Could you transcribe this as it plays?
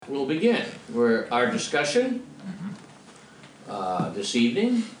we'll begin. Our discussion this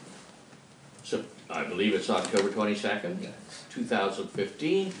evening, so I believe it's October 22nd,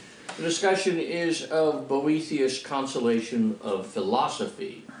 2015. The discussion is of Boethius' Consolation of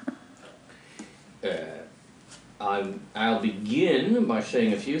Philosophy. I'll begin by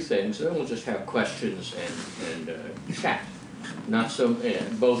saying a few things, and then we'll just have questions and chat. Not so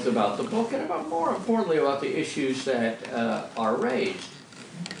both about the book and about, more importantly, about the issues that are raised.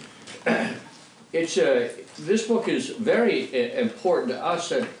 This book is very important to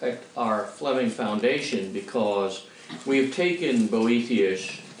us at our Fleming Foundation because we've taken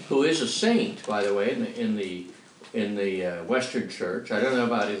Boethius, who is a saint, by the way, in the Western Church. I don't know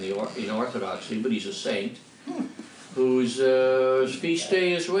about in Orthodoxy, but he's a saint. Whose feast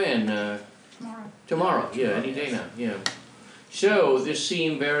day is when? Tomorrow. Tomorrow, yeah, any day now, yeah. So this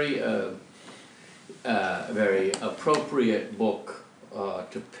seemed very appropriate book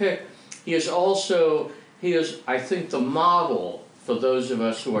to pick. He is, I think, the model for those of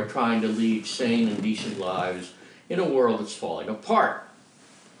us who are trying to lead sane and decent lives in a world that's falling apart.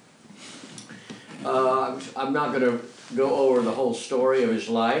 I'm not going to go over the whole story of his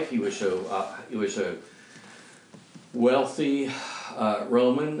life. He was a wealthy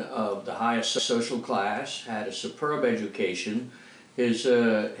Roman of the highest social class, had a superb education. His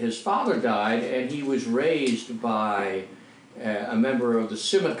father died, and he was raised by a member of the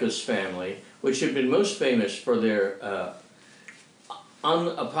Symmachus family, which had been most famous for their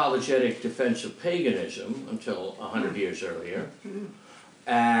unapologetic defense of paganism until 100 years earlier.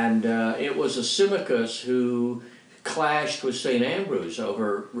 And it was a Symmachus who clashed with St. Ambrose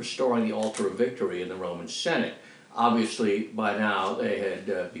over restoring the altar of victory in the Roman Senate. Obviously, by now, they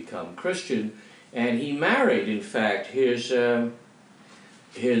had become Christian, and he married, in fact, his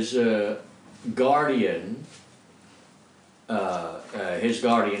guardian's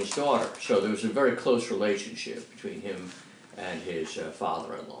daughter. So there was a very close relationship between him and his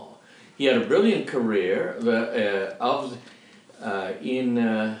father-in-law. He had a brilliant career in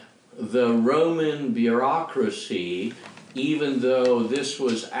the Roman bureaucracy, even though this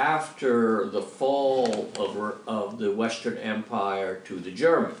was after the fall of the Western Empire to the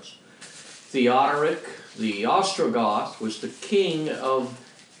Germans. Theodoric, the Ostrogoth, was the king of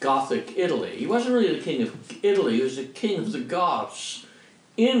Gothic Italy. He wasn't really the king of Italy, he was the king of the Goths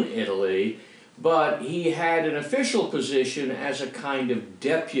in Italy, but he had an official position as a kind of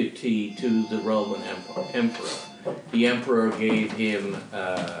deputy to the Roman emperor. The emperor gave him,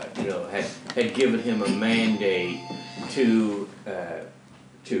 had given him a mandate to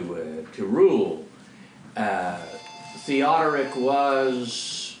rule. Theodoric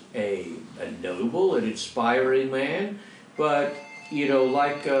was a noble, an inspiring man, but he's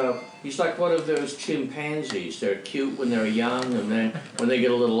like one of those chimpanzees. They're cute when they're young, and then when they get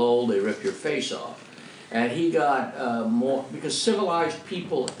a little old, they rip your face off. And he got more, because uncivilized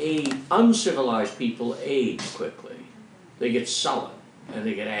people age quickly. They get sullen and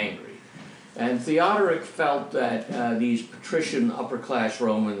they get angry. And Theodoric felt that these patrician upper-class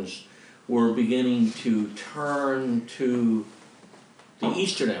Romans were beginning to turn to the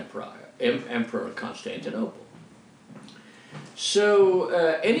Eastern Emperor Constantinople. So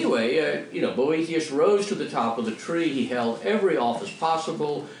anyway, Boethius rose to the top of the tree. He held every office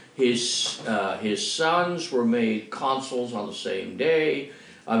possible. His sons were made consuls on the same day.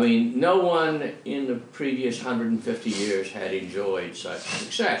 I mean, no one in the previous 150 years had enjoyed such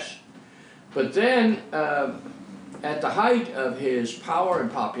success. But then, at the height of his power and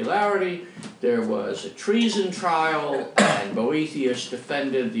popularity, there was a treason trial, and Boethius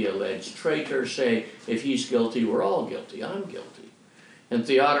defended the alleged traitor, saying, if he's guilty, we're all guilty, I'm guilty. And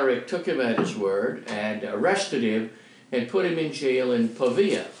Theodoric took him at his word and arrested him and put him in jail in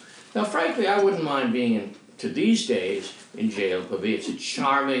Pavia. Now, frankly, I wouldn't mind being to these days in jail in Pavia. It's a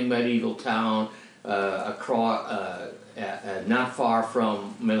charming medieval town not far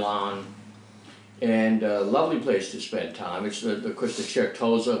from Milan, and a lovely place to spend time. It's, of course, the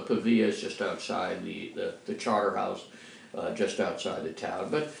Certosa of Pavia is just outside the charter house, just outside the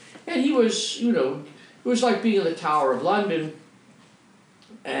town. And he was, it was like being in the Tower of London.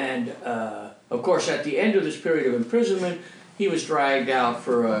 And, of course, at the end of this period of imprisonment, he was dragged out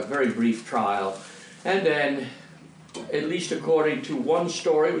for a very brief trial. And then, at least according to one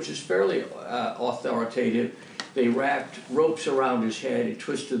story, which is fairly authoritative, they wrapped ropes around his head and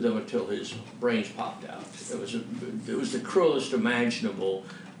twisted them until his brains popped out. It was the cruelest imaginable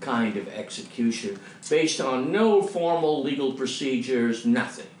kind of execution, based on no formal legal procedures,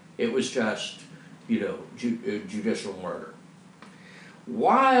 nothing. It was just, judicial murder.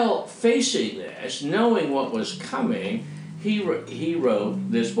 While facing this, knowing what was coming, he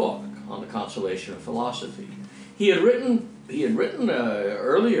wrote this book on the Consolation of Philosophy. He had written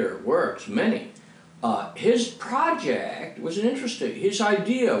earlier works, many. His project was his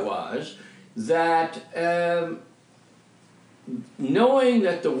idea was that knowing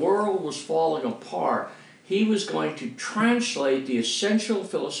that the world was falling apart, he was going to translate the essential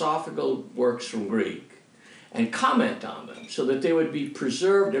philosophical works from Greek and comment on them so that they would be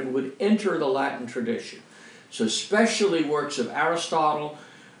preserved and would enter the Latin tradition. So especially works of Aristotle,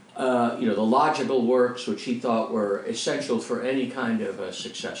 the logical works which he thought were essential for any kind of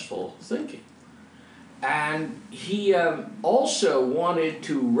successful thinking. And he also wanted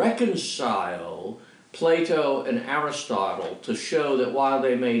to reconcile Plato and Aristotle to show that while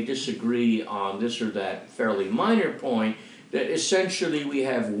they may disagree on this or that fairly minor point, that essentially we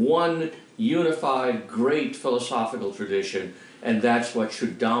have one unified great philosophical tradition, and that's what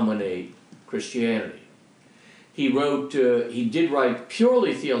should dominate Christianity. He did write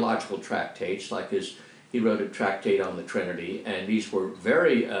purely theological tractates, he wrote a tractate on the Trinity, and these were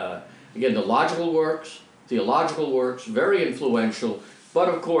very, again, the logical works, theological works, very influential, but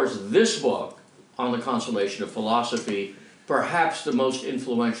of course this book on the Consolation of Philosophy, perhaps the most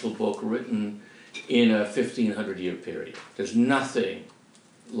influential book written in a 1500-year period. There's nothing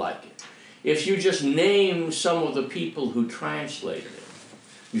like it. If you just name some of the people who translated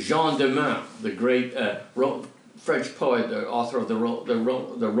it, Jean de Meun, the great French poet, the author of the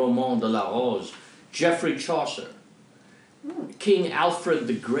Roman de la Rose, Geoffrey Chaucer, King Alfred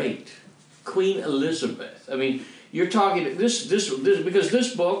the Great, Queen Elizabeth. I mean, you're talking this because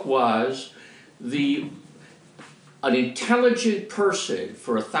this book was an intelligent person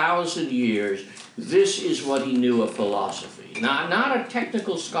for 1,000 years. This is what he knew of philosophy. Not a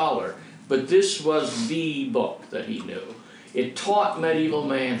technical scholar, but this was the book that he knew. It taught medieval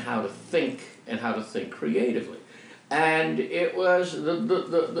man how to think and how to think creatively. And it was,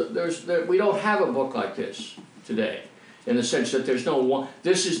 we don't have a book like this today, in the sense that there's no one,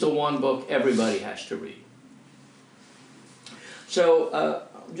 this is the one book everybody has to read. So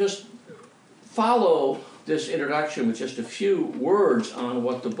just follow this introduction with just a few words on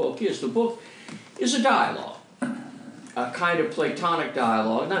what the book is. The book is a dialogue, a kind of Platonic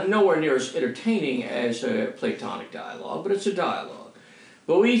dialogue, nowhere near as entertaining as a Platonic dialogue, but it's a dialogue.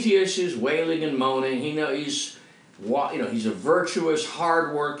 Boethius is wailing and moaning. He's a virtuous,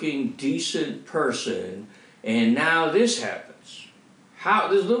 hardworking, decent person, and now this happens.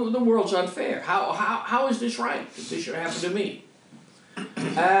 The world's unfair. How is this right that this should happen to me?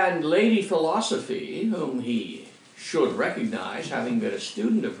 And Lady Philosophy, whom he should recognize, having been a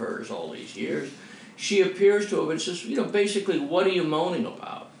student of hers all these years, she appears to him and says, basically, what are you moaning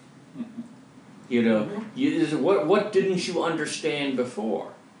about? What didn't you understand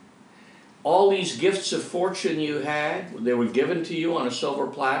before? All these gifts of fortune you had, they were given to you on a silver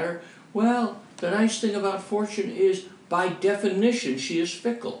platter. Well, the nice thing about fortune is, by definition, she is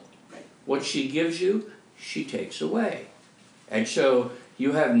fickle. What she gives you, she takes away. And so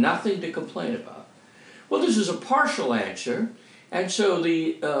you have nothing to complain about. Well, this is a partial answer, and so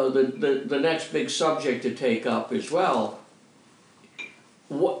the next big subject to take up is, well,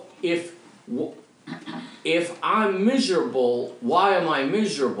 if I'm miserable, why am I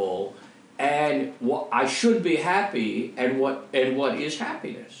miserable? And I should be happy, and what is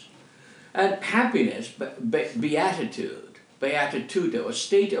happiness? And happiness, beatitudo, a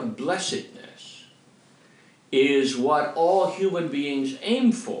state of blessedness, is what all human beings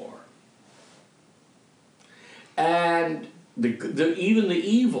aim for. And even the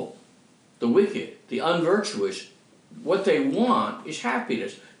evil, the wicked, the unvirtuous, what they want is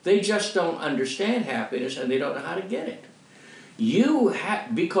happiness. They just don't understand happiness, and they don't know how to get it.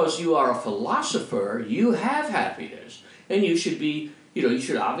 Because you are a philosopher, you have happiness, and you should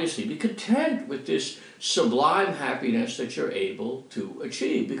obviously be content with this sublime happiness that you're able to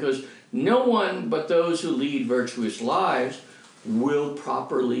achieve, because no one but those who lead virtuous lives will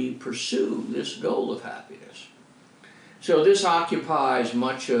properly pursue this goal of happiness. So this occupies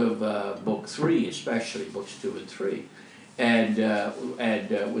much of Book 3, especially Books 2 and 3, and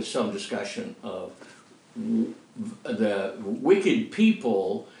with some discussion of the wicked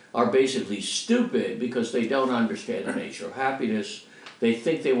people are basically stupid because they don't understand the nature of happiness. They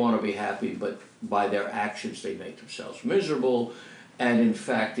think they want to be happy, but by their actions they make themselves miserable. And in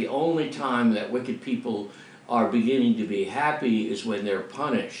fact, the only time that wicked people are beginning to be happy is when they're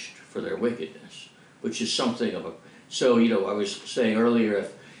punished for their wickedness, which is something of a... So, I was saying earlier,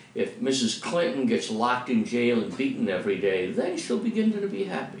 if Mrs. Clinton gets locked in jail and beaten every day, then she'll begin to be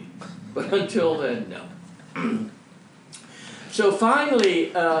happy. But until then, no. So finally,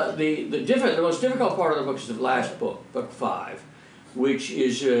 the most difficult part of the book is the last book, book 5, which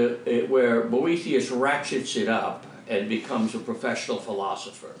is where Boethius ratchets it up and becomes a professional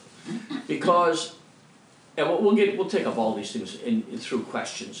philosopher, because, and we'll take up all these things through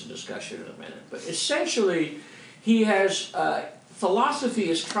questions and discussion in a minute. But essentially, he has philosophy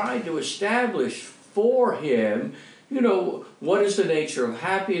is trying to establish for him, what is the nature of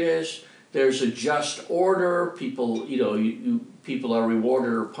happiness. There's a just order. People, people are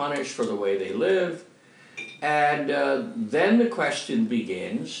rewarded or punished for the way they live. And then the question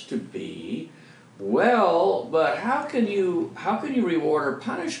begins to be, well, but how can you reward or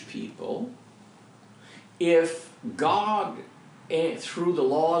punish people if God, through the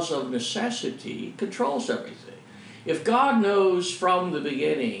laws of necessity, controls everything? If God knows from the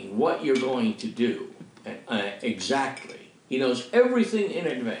beginning what you're going to do, exactly, he knows everything in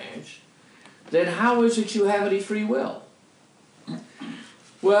advance, then how is it you have any free will?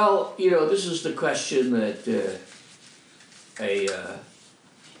 Well, this is the question that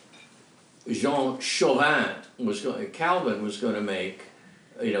Jean Calvin was going to make,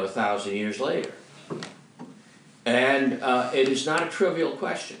 1,000 years later. And it is not a trivial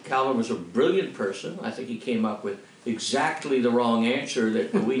question. Calvin was a brilliant person. I think he came up with exactly the wrong answer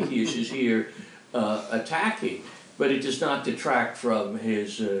that Boethius is here attacking, but it does not detract from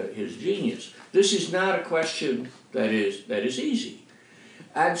his genius. This is not a question that is easy.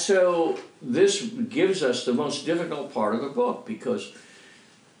 And so this gives us the most difficult part of the book, because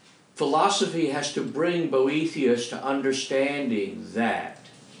philosophy has to bring Boethius to understanding that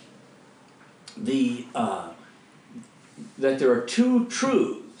that there are two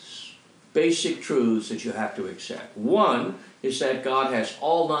truths, basic truths that you have to accept. One is that God has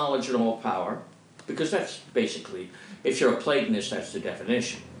all knowledge and all power, because that's basically, if you're a Platonist, that's the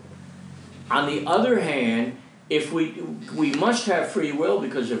definition. On the other hand, if we must have free will,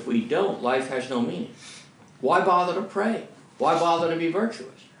 because if we don't, life has no meaning. Why bother to pray? Why bother to be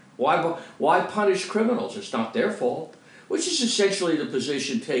virtuous? Why punish criminals? It's not their fault. Which is essentially the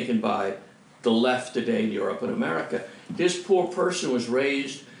position taken by the left today in Europe and America. This poor person was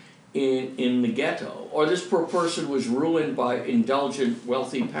raised in the ghetto, or this poor person was ruined by indulgent,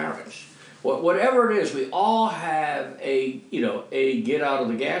 wealthy parents. Whatever it is, we all have a get out of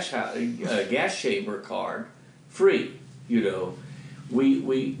the gas chamber card, free. None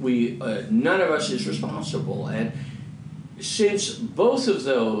of us is responsible, and since both of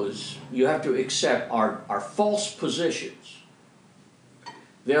those you have to accept are false positions.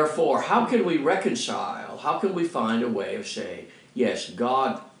 Therefore, how can we reconcile? How can we find a way of saying, yes,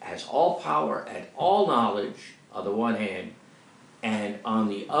 God has all power and all knowledge on the one hand, and on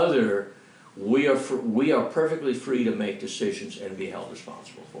the other, we are perfectly free to make decisions and be held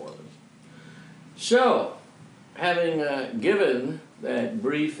responsible for them. So, having given that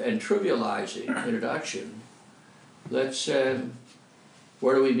brief and trivializing introduction, let's,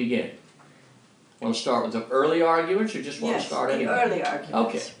 where do we begin? Want to start with the early arguments, or just want to start anyway? Yes, the early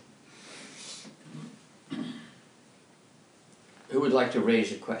arguments. Okay. Who would like to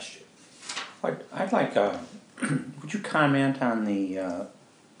raise a question? I'd like, would you comment on the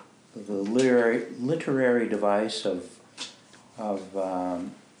literary device of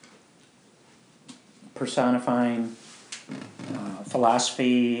personifying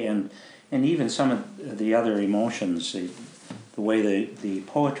philosophy and even some of the other emotions, the way the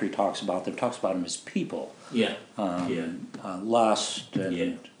poetry talks about them as people. Yeah. Lust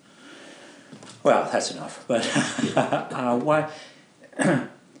and well, that's enough. But why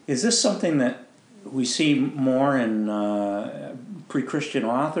is this something that we see more in pre-Christian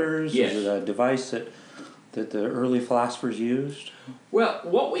authors? Yes. Is it a device that the early philosophers used? Well,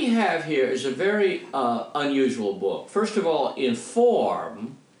 what we have here is a very unusual book. First of all, in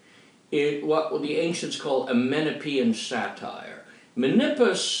form, what the ancients call a Menippean satire.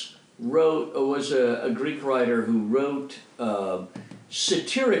 Menippus was a Greek writer who wrote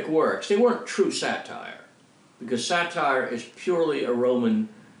satiric works. They weren't true satire, because satire is purely a Roman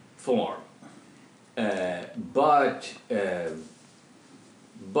form. But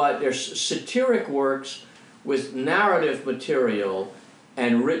there's satiric works with narrative material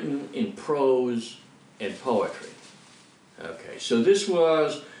and written in prose and poetry. Okay, so this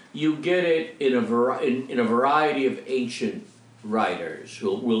was, you get it in a variety of ancient writers.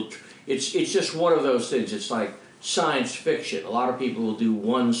 It's just one of those things. It's like science fiction. A lot of people will do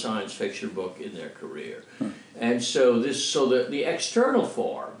one science fiction book in their career. And so the external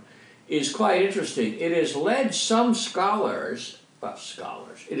form is quite interesting. It has led some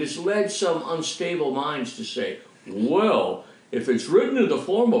it has led some unstable minds to say, well, if it's written in the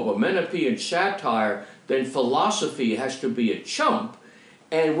form of a Menippean satire, then philosophy has to be a chump,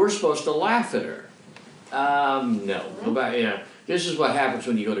 and we're supposed to laugh at her. No. This is what happens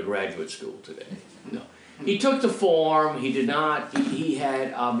when you go to graduate school today. No. He took the form, he did not, he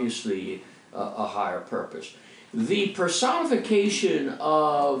had obviously a higher purpose. The personification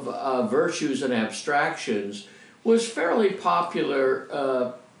of virtues and abstractions was fairly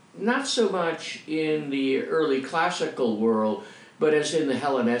popular, not so much in the early classical world, but as in the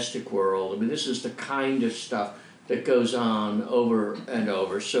Hellenistic world. I mean, this is the kind of stuff that goes on over and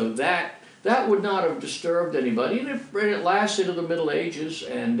over. So that would not have disturbed anybody, and it lasts into the Middle Ages,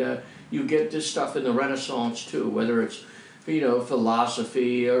 and you get this stuff in the Renaissance too, whether it's,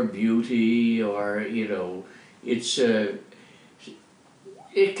 philosophy or beauty or, it's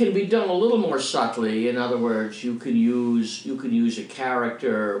it can be done a little more subtly. In other words, you can use a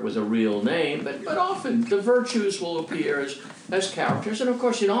character with a real name, but often the virtues will appear as characters, and of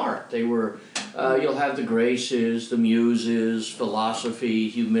course in art they were. You'll have the graces, the muses, philosophy,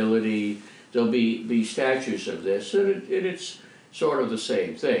 humility. There'll be statues of this, and it's sort of the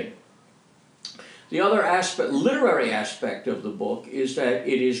same thing. The other aspect, literary aspect of the book, is that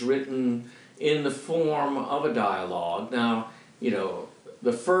it is written in the form of a dialogue. Now,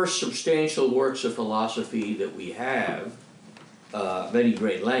 the first substantial works of philosophy that we have, of any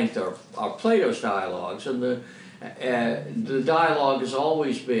great length, are Plato's dialogues, and the dialogue has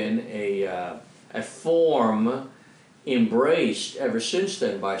always been a form embraced ever since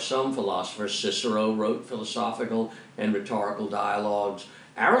then by some philosophers. Cicero wrote philosophical and rhetorical dialogues.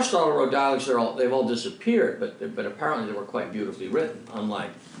 Aristotle wrote dialogues. They've all disappeared, but apparently they were quite beautifully written,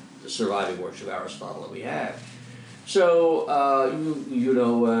 unlike the surviving works of Aristotle that we have. So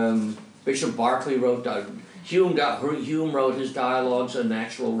Bishop Berkeley wrote Hume wrote his dialogues on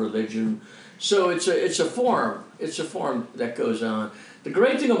natural religion. So it's a form that goes on. The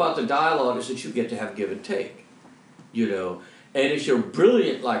great thing about the dialogue is that you get to have give and take, and if you're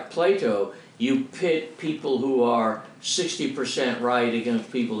brilliant like Plato, you pit people who are 60% right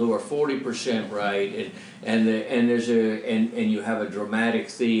against people who are 40% right, and you have a dramatic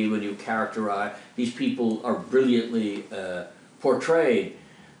theme when you characterize these people are brilliantly portrayed.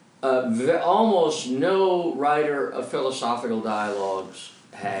 Almost no writer of philosophical dialogues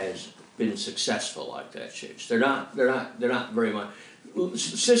has been successful like that. They're not very much.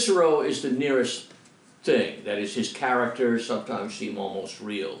 Cicero is the nearest thing. That is, his characters sometimes seem almost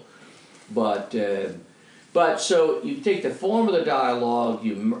real, but so you take the form of the dialogue,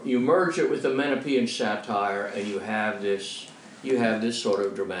 you merge it with the Menippean satire, and you have this sort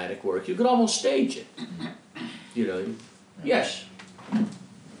of dramatic work. You could almost stage it. Yes.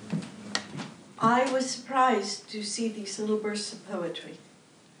 I was surprised to see these little bursts of poetry.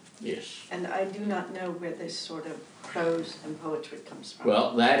 Yes. And I do not know where this sort of prose and poetry comes from.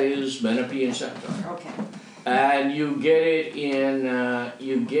 Well, that is Menippean satire. Okay. And you get it in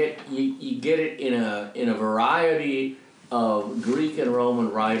in a variety of Greek and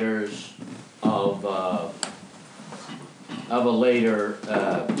Roman writers of a later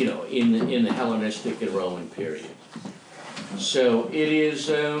in the Hellenistic and Roman period. So it is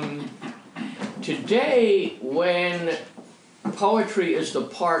today when poetry is the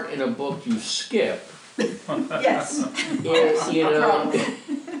part in a book you skip. Yes.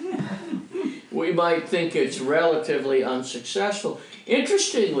 We might think it's relatively unsuccessful.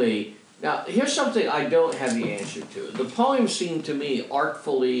 Interestingly, now here's something I don't have the answer to. The poems seem to me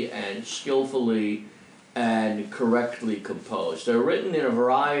artfully and skillfully and correctly composed. They're written in a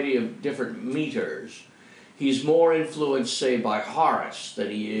variety of different meters. He's more influenced, say, by Horace than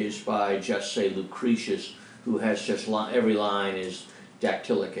he is by just, say, Lucretius, who has just every line is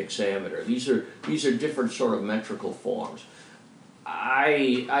dactylic hexameter. These are different sort of metrical forms.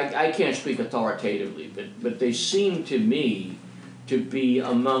 I can't speak authoritatively, but they seem to me to be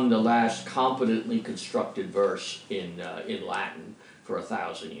among the last competently constructed verse in Latin for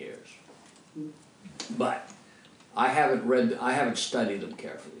 1,000 years. But I haven't studied them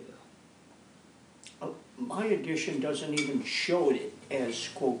carefully though. My edition doesn't even show it as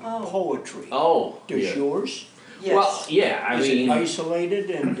quote poetry. Oh, does yeah. Yours? Yes. Well, yeah, Is it isolated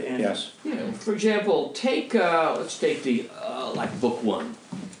and Yes. Yeah, for example, let's take the like book one.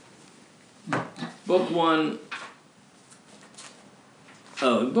 Book one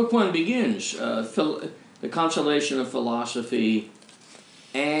begins the Consolation of Philosophy,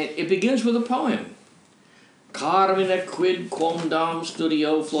 and it begins with a poem. Carmine quid quondam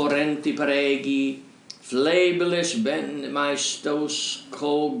studio Florenti paregi, flebilis ben maestos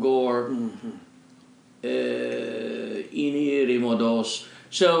cogor inirimodos.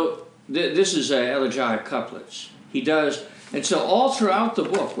 So this is elegiac couplets. He does And so all throughout the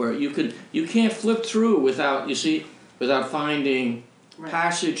book, where you can't flip through without finding Right.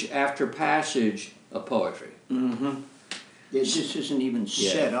 passage after passage of poetry. Mm-hmm. This isn't even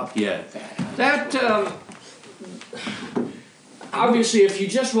set up like that. That, obviously, if you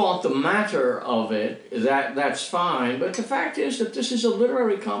just want the matter of it, that's fine, but the fact is that this is a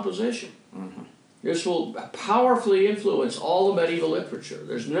literary composition. Mm-hmm. This will powerfully influence all the medieval literature.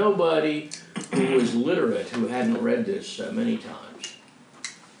 There's nobody who was literate who hadn't read this many times.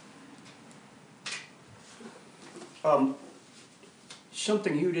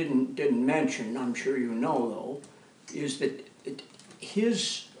 Something you didn't mention, I'm sure you know though, is that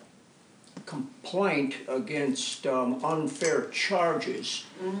his complaint against unfair charges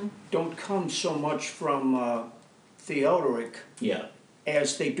don't come so much from Theodoric Yeah.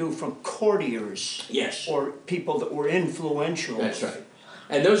 as they do from courtiers Yes. or people that were influential. That's right.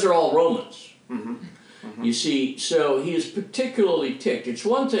 And those are all Romans. Mm-hmm. Mm-hmm. You see, so he is particularly ticked. It's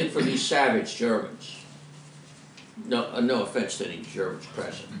one thing for these savage Germans. No offense to any Germans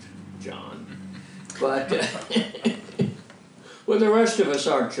present, John. But well, the rest of us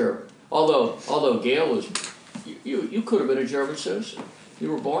aren't German. Although Gail was, you could have been a German citizen.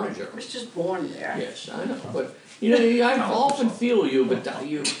 You were born a I German. was just born there. Yes, I know. But I often feel you, but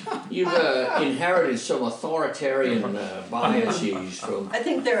you've inherited some authoritarian biases from. I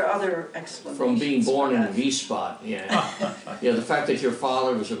think there are other explanations. From being born for in that. Wiesbaden, yeah. The fact that your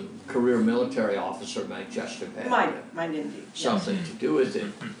father was a career military officer might just have had Might indeed. something to do with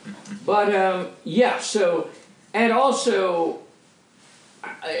it. But, so, and also,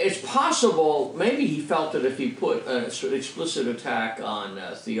 it's possible, maybe he felt that if he put a sort of explicit attack on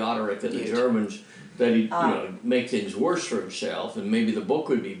Theodoric and the Germans, that he'd make things worse for himself, and maybe the book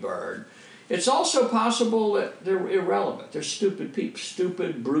would be burned. It's also possible that they're irrelevant. They're stupid people,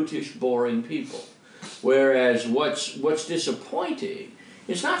 stupid, brutish, boring people. Whereas what's disappointing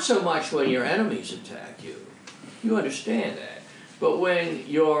is not so much when your enemies attack you. You understand that. But when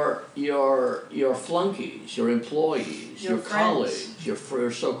your flunkies, your employees, your colleagues, your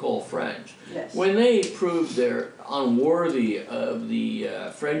so-called friends, Yes. when they prove they're unworthy of the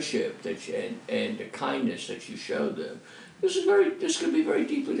friendship and the kindness that you showed them, this can be very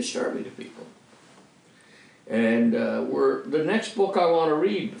deeply disturbing to people. And the next book I want to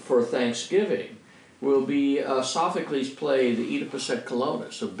read for Thanksgiving will be Sophocles' play, The Oedipus at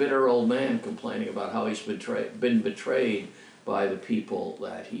Colonus, a bitter old man complaining about how he's been betrayed by the people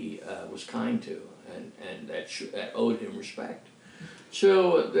that he was kind to and that owed him respect.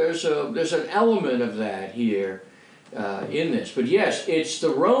 So there's an element of that here in this. But yes, it's the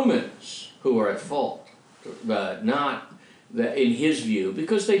Romans who are at fault, not in his view,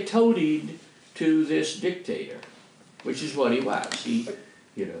 because they toadied to this dictator, which is what he was.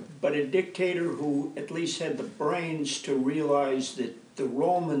 But a dictator who at least had the brains to realize that the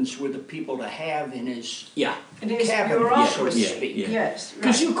Romans were the people to have in his In his cabinet, so to bureaucracy. speak. Yes.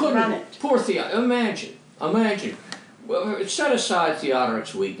 Because you run couldn't, it. poor Imagine. Well, set aside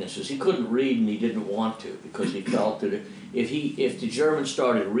Theodoric's weaknesses. He couldn't read and he didn't want to because he felt that if the Germans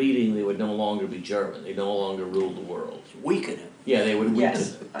started reading, they would no longer be German. They'd no longer rule the world. Weaken him. Yeah, they would weaken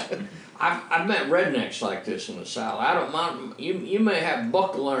Yes. them. I've met rednecks like this in the South. I don't mind. You may have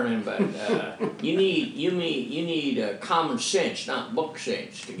book learning, but you need common sense, not book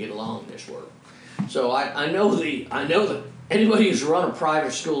sense, to get along in this world. So I know that anybody who's run a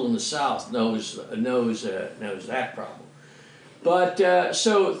private school in the South knows that problem. But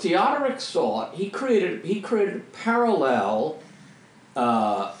so Theodoric thought he created a parallel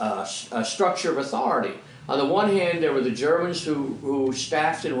structure of authority. On the one hand, there were the Germans who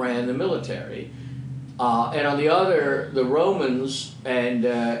staffed and ran the military, and on the other, the Romans,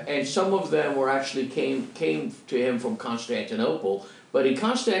 and some of them were actually came to him from Constantinople. But in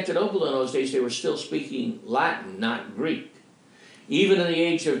Constantinople in those days, they were still speaking Latin, not Greek. Even in the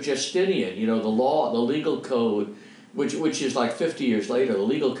age of Justinian, the legal code, which is like 50 years later, the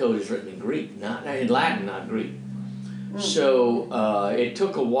legal code is written in Greek, not in Latin, not Greek. So it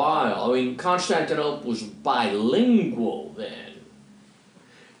took a while. I mean, Constantinople was bilingual then.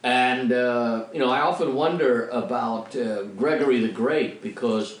 And, I often wonder about Gregory the Great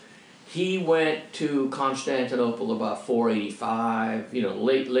because he went to Constantinople about 485,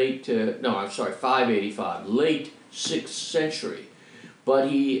 585, late 6th century. But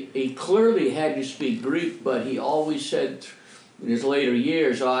he clearly had to speak Greek, but he always said in his later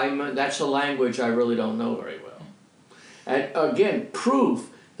years, that's a language I really don't know very well. And again,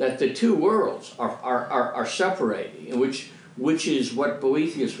 proof that the two worlds are separating, which is what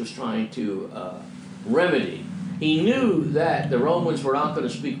Boethius was trying to remedy. He knew that the Romans were not going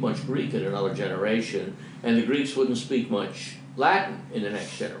to speak much Greek in another generation, and the Greeks wouldn't speak much Latin in the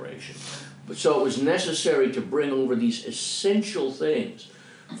next generation. But so it was necessary to bring over these essential things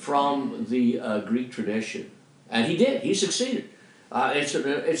from the Greek tradition. And he did. He succeeded.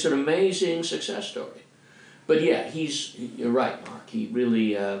 It's an amazing success story. But yeah, you're right, Mark. He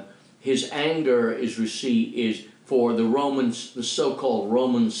really, his anger is for the Romans, the so-called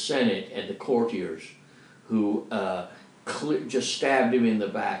Roman Senate and the courtiers who just stabbed him in the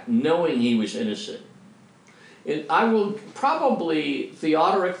back, knowing he was innocent. And Theodoric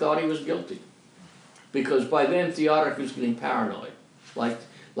thought he was guilty, because by then Theodoric was getting paranoid,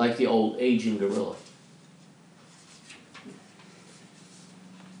 like the old aging gorilla.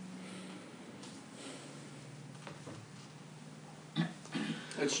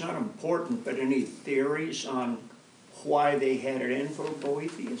 It's not important, but any theories on why they had it in for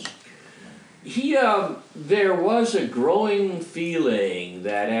Boethius? There was a growing feeling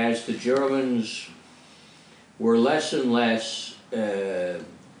that as the Germans were less and less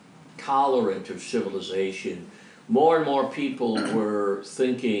tolerant of civilization, more and more people were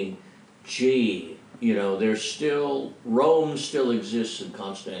thinking, gee, Rome still exists in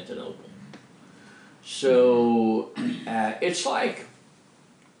Constantinople. So it's like,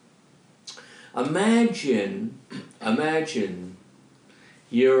 imagine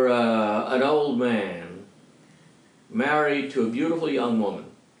you're an old man married to a beautiful young woman.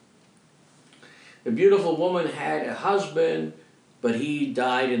 The beautiful woman had a husband, but he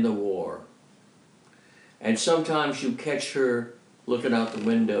died in the war. And sometimes you catch her looking out the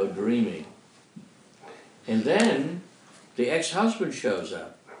window dreaming. And then the ex-husband shows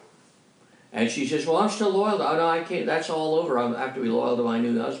up. And she says, well, I'm still loyal to, oh no, I can't, that's all over. I have to be loyal to my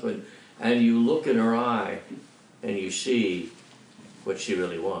new husband. And you look in her eye and you see what she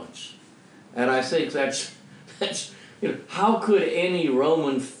really wants. And I think that's how could any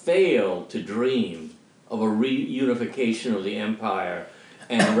Roman fail to dream of a reunification of the empire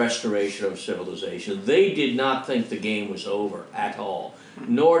and restoration of civilization? They did not think the game was over at all.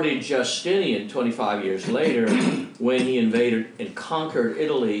 Nor did Justinian 25 years later, when he invaded and conquered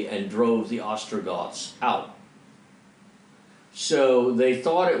Italy and drove the Ostrogoths out. So they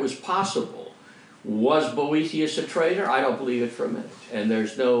thought it was possible. Was Boethius a traitor? I don't believe it for a minute. And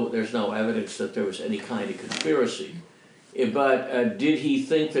there's no evidence that there was any kind of conspiracy. But did he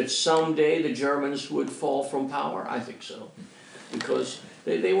think that someday the Germans would fall from power? I think so. Because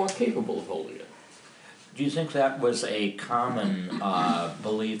they weren't capable of holding it. Do you think that was a common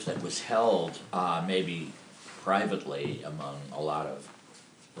belief that was held maybe privately among a lot of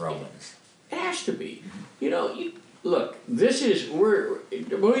Romans? It has to be. Look, Boethius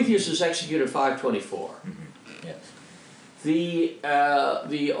is executed 524. Mm-hmm. Yes.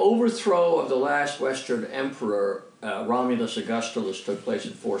 The overthrow of the last Western emperor, Romulus Augustulus, took place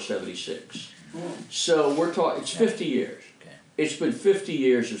in 476. So we're talking, it's 50 years. Okay. It's been 50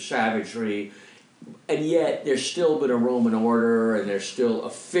 years of savagery, and yet there's still been a Roman order, and there's still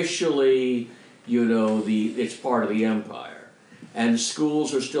officially, it's part of the empire. And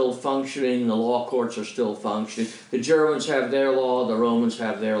schools are still functioning, the law courts are still functioning. The Germans have their law, the Romans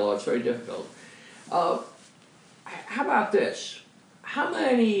have their law. It's very difficult. How about this? How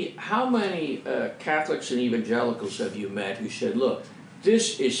many Catholics and evangelicals have you met who said, look,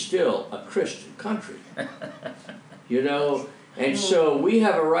 this is still a Christian country? And so we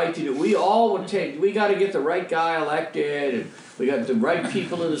have a right to do, we got to get the right guy elected, and we got the right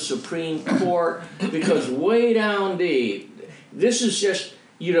people in the Supreme Court, because way down deep, this is just,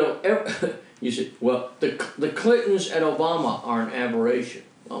 you say, well, the Clintons and Obama are an aberration.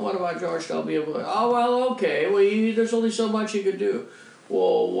 Well, what about George W. Bush? Oh, well, okay, well, there's only so much you could do.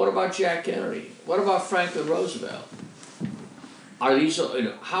 Well, what about Jack Kennedy? What about Franklin Roosevelt? Are these,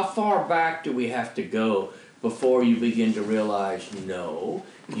 how far back do we have to go before you begin to realize, no,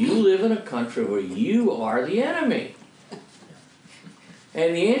 you live in a country where you are the enemy?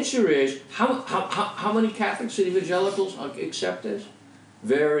 And the answer is, how many Catholics and evangelicals accept this?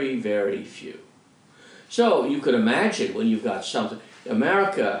 Very, very few. So you could imagine when you've got something,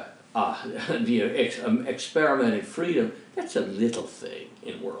 America, the experiment in freedom, that's a little thing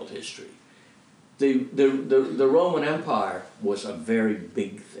in world history. The Roman Empire was a very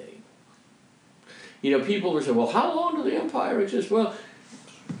big thing. People were saying, well, how long did the empire exist? Well,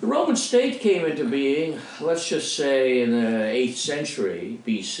 the Roman state came into being, let's just say, in the 8th century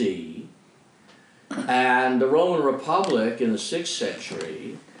BC, and the Roman Republic in the 6th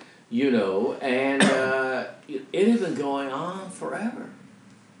century, and it had been going on forever.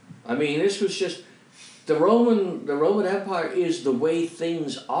 I mean, this was just, the Roman Empire is the way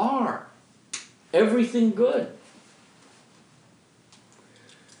things are. Everything good.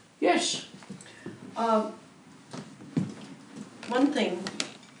 Yes.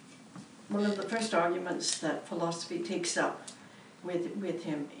 One of the first arguments that philosophy takes up with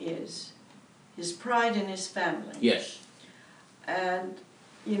him is his pride in his family. Yes. And,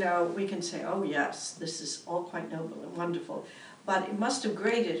 you know, we can say, oh yes, this is all quite noble and wonderful, but it must have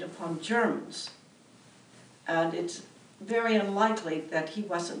grated upon Germans. And it's very unlikely that he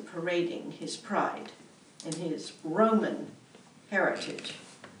wasn't parading his pride in his Roman heritage.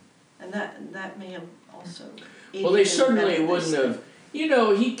 And that may have also aided Well, they and certainly abetted wouldn't this. have. You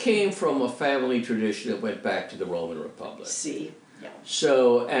know, he came from a family tradition that went back to the Roman Republic. See, yeah.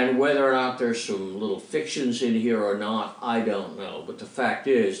 So, and whether or not there's some little fictions in here or not, I don't know. But the fact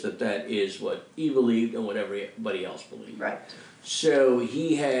is that that is what he believed and what everybody else believed. Right. So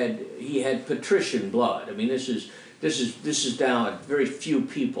he had patrician blood. I mean, this is now very few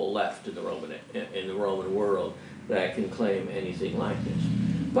people left in the Roman world that can claim anything like this.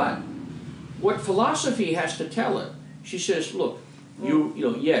 But what philosophy has to tell it, she says, look,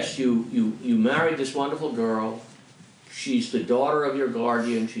 yes, you married this wonderful girl. She's the daughter of your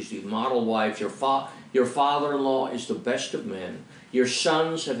guardian. She's the model wife. Your father-in-law is the best of men. Your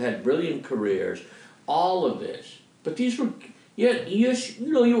sons have had brilliant careers. All of this, but these were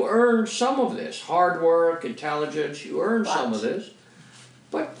you earned some of this hard work, intelligence. You earned some of this,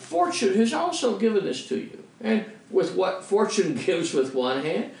 but fortune has also given this to you. And with what fortune gives with one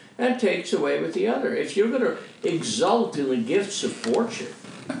hand and takes away with the other. If you're going to exult in the gifts of fortune,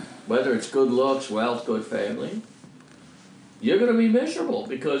 whether it's good looks, wealth, good family, you're going to be miserable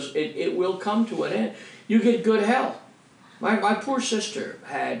because it will come to an end. You get good health. My poor sister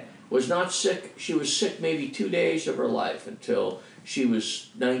was not sick. She was sick maybe 2 days of her life until she was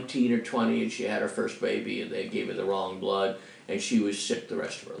 19 or 20 and she had her first baby and they gave her the wrong blood and she was sick the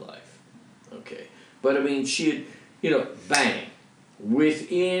rest of her life. Okay. But I mean, she had, bang.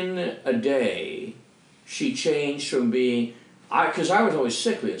 Within a day, she changed from being, because I was always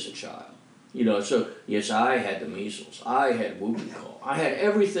sickly as a child. So yes, I had the measles. I had whooping cough. I had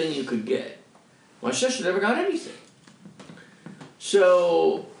everything you could get. My sister never got anything.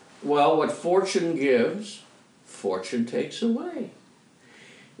 So, well, what fortune gives, fortune takes away.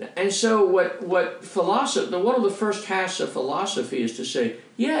 And so what philosophy, one of the first tasks of philosophy is to say,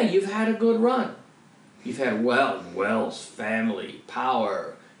 yeah, you've had a good run. You've had wealth, family,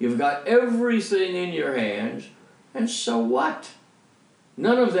 power. You've got everything in your hands, and so what?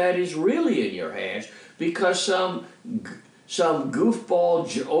 None of that is really in your hands because some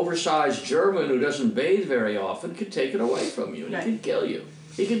goofball, oversized German who doesn't bathe very often could take it away from you, and he could kill you.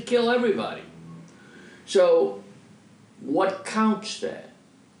 He could kill everybody. So, what counts then?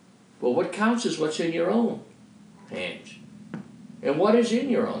 Well, what counts is what's in your own hands. And what is in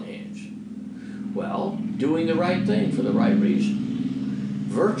your own hands? Well, doing the right thing for the right reason.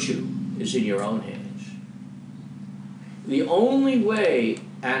 Virtue is in your own hands. The only way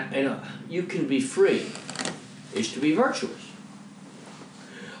you can be free is to be virtuous.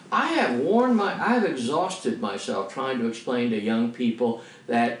 I have exhausted myself trying to explain to young people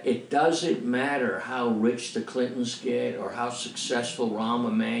that it doesn't matter how rich the Clintons get or how successful Rahm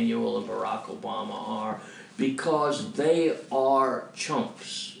Emanuel and Barack Obama are, because they are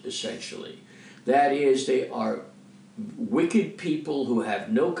chumps, essentially. That is, they are wicked people who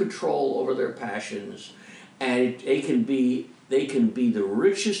have no control over their passions, and they can be the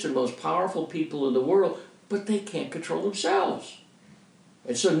richest and most powerful people in the world, but they can't control themselves.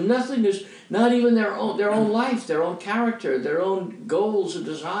 And so nothing is, not even their own life, their own character, their own goals and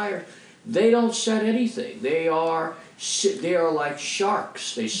desires. They don't set anything. They are like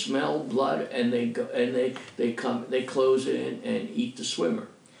sharks. They smell blood and they close in and eat the swimmer.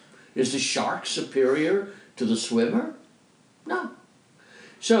 Is the shark superior to the swimmer? No.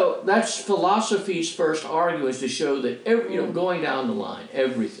 So that's philosophy's first argument, is to show that going down the line,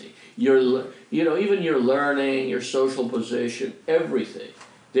 everything. Even your learning, your social position, everything.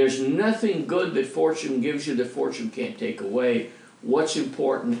 There's nothing good that fortune gives you that fortune can't take away. What's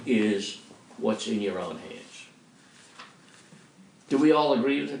important is what's in your own hands. Do we all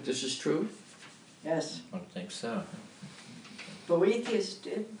agree that this is true? Yes. I think so. Boethius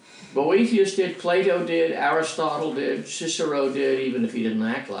did. Boethius did, Plato did, Aristotle did, Cicero did, even if he didn't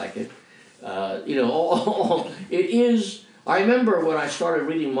act like it. It is. I remember when I started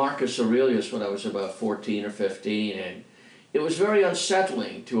reading Marcus Aurelius when I was about 14 or 15, and it was very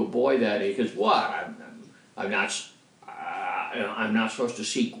unsettling to a boy that age. Because what? I'm not supposed to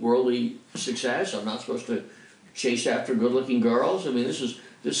seek worldly success. I'm not supposed to chase after good-looking girls. I mean,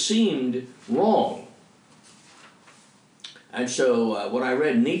 this seemed wrong. And so when I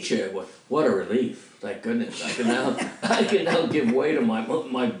read Nietzsche, what a relief! Thank goodness, I can now give way to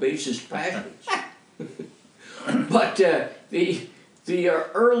my basest passions. But the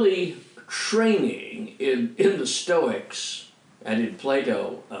early training in the Stoics and in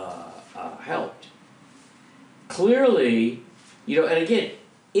Plato helped. Clearly, and again,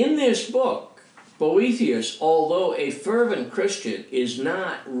 in this book, Boethius, although a fervent Christian, is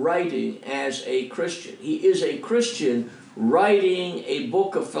not writing as a Christian. He is a Christian writing a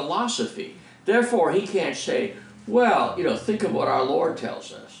book of philosophy. Therefore, he can't say, well, think of what our Lord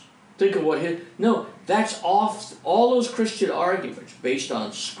tells us. Think of what No, that's off. All those Christian arguments based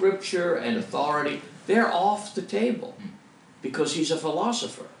on scripture and authority, they're off the table because he's a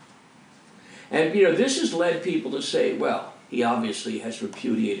philosopher. And, this has led people to say, well, he obviously has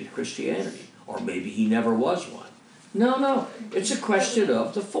repudiated Christianity, or maybe he never was one. No, it's a question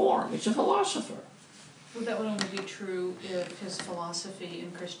of the form. It's a philosopher. Well, that would only be true if his philosophy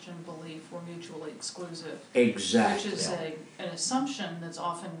and Christian belief were mutually exclusive. Exactly. Which is an assumption that's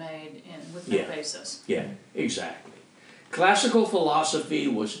often made with no basis. Yeah, exactly. Classical philosophy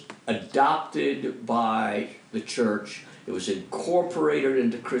was adopted by the church. It was incorporated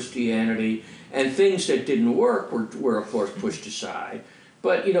into Christianity, and things that didn't work were of course pushed aside.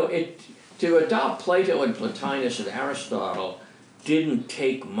 But to adopt Plato and Plotinus and Aristotle didn't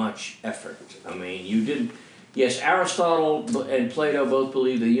take much effort. I mean, you didn't. Yes, Aristotle and Plato both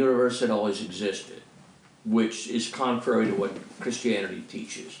believed the universe had always existed, which is contrary to what Christianity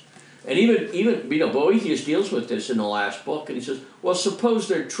teaches. And even Boethius deals with this in the last book, and he says, well, suppose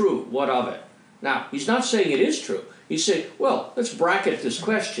they're true, what of it? Now, he's not saying it is true. He's saying, well, let's bracket this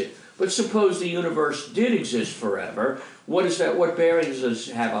question. But suppose the universe did exist forever, what is that? What bearing does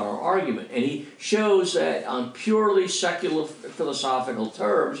this have on our argument? And he shows that on purely secular philosophical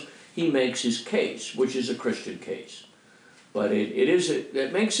terms, he makes his case, which is a Christian case. But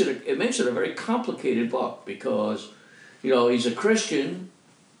it makes it a very complicated book because, he's a Christian,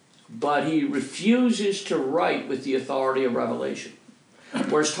 but he refuses to write with the authority of revelation.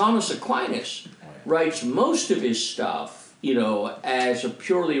 Whereas Thomas Aquinas writes most of his stuff, as a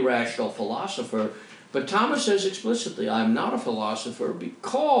purely rational philosopher. But Thomas says explicitly, I'm not a philosopher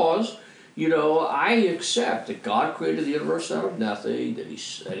because, I accept that God created the universe out of nothing, that he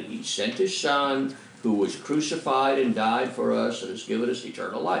sent his Son, who was crucified and died for us and has given us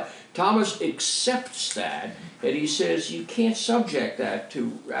eternal life. Thomas accepts that, and he says you can't subject that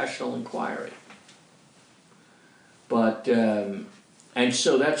to rational inquiry. But, and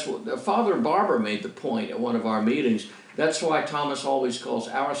so that's what Father Barber made the point at one of our meetings. That's why Thomas always calls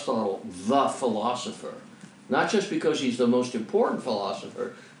Aristotle the philosopher. Not just because he's the most important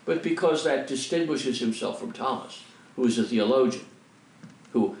philosopher, but because that distinguishes himself from Thomas, who is a theologian,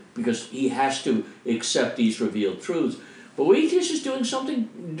 because he has to accept these revealed truths. But Boethius is doing something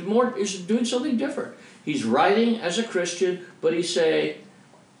different. He's writing as a Christian, but he's saying,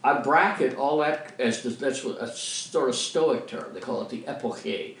 I bracket all that that's a sort of Stoic term. They call it the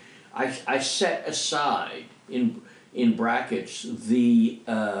epoche. I set aside in brackets the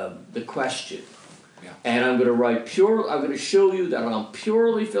question, and I'm going to show you that on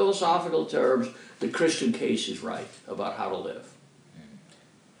purely philosophical terms, the Christian case is right about how to live.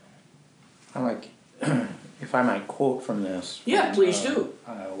 I like, if I might quote from this. Yeah, please do.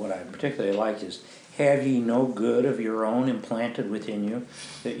 What I particularly like is, have ye no good of your own implanted within you,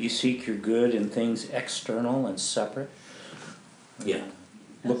 that you seek your good in things external and separate? Yeah.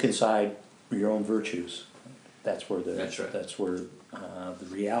 Look inside your own virtues. That's where That's right. The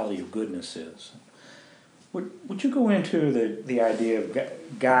reality of goodness is. Would you go into the idea of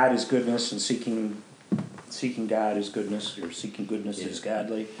God is goodness and seeking God is goodness, or seeking goodness is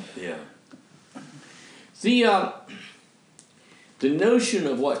godly? Yeah. The notion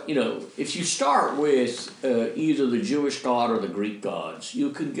of what, if you start with either the Jewish God or the Greek gods, you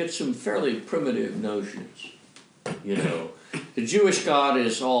can get some fairly primitive notions. The Jewish God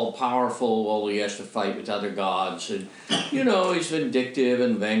is all powerful, although he has to fight with other gods, and he's vindictive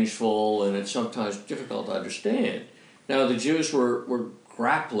and vengeful, and it's sometimes difficult to understand. Now the Jews were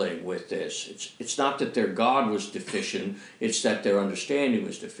grappling with this. It's not that their God was deficient, it's that their understanding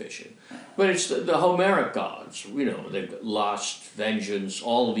was deficient. But it's the Homeric gods, they've got lust, vengeance,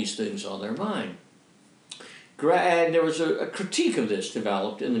 all of these things on their mind. And there was a critique of this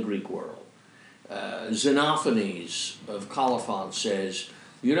developed in the Greek world. Xenophanes of Colophon says,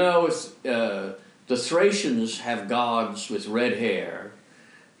 if the Thracians have gods with red hair,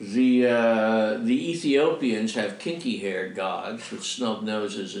 the Ethiopians have kinky-haired gods with snub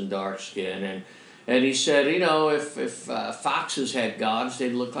noses and dark skin, And he said, if foxes had gods,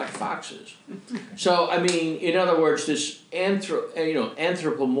 they'd look like foxes. So, I mean, in other words, this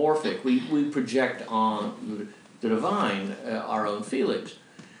anthropomorphic, we project on the divine our own feelings.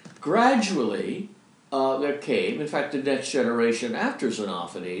 Gradually, there came, in fact, the next generation after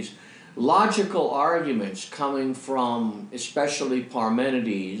Xenophanes, logical arguments coming from especially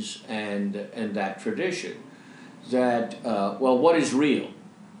Parmenides and that tradition that, what is real?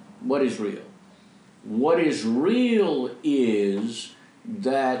 What is real? What is real is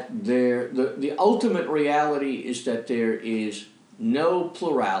that the ultimate reality is that there is no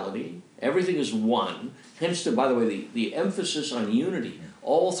plurality. Everything is one. Hence, by the way, the emphasis on unity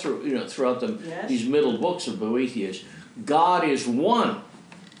all through throughout Yes. these middle books of Boethius. God is one.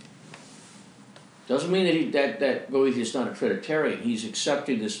 Doesn't mean that Boethius is not a Trinitarian. He's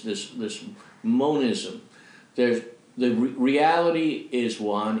accepting this monism. The reality is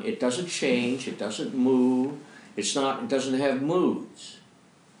one. It doesn't change. It doesn't move. It doesn't have moods.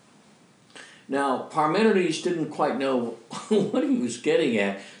 Now, Parmenides didn't quite know what he was getting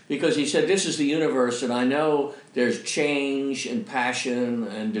at, because he said, this is the universe, and I know there's change and passion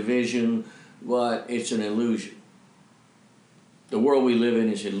and division, but it's an illusion. The world we live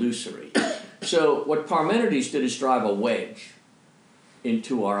in is illusory. So what Parmenides did is drive a wedge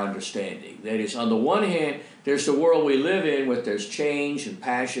into our understanding. That is, on the one hand, there's the world we live in, where there's change and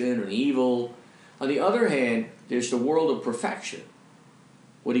passion and evil. On the other hand, there's the world of perfection,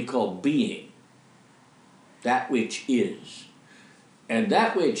 what he called being, that which is. And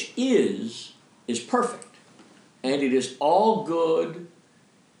that which is perfect. And it is all good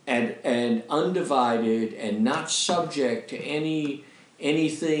and undivided and not subject to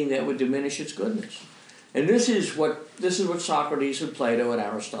anything that would diminish its goodness. And this is what Socrates and Plato and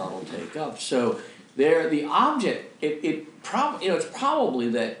Aristotle take up. So the object, it's probably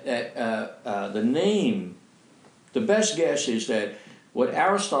that the name, the best guess is that what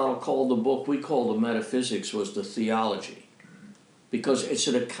Aristotle called the book we call the Metaphysics was the theology, because it's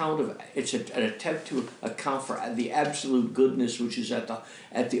an attempt to account for the absolute goodness which is at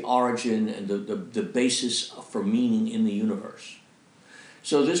the origin and the basis for meaning in the universe.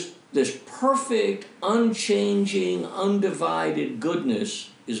 So this perfect, unchanging, undivided goodness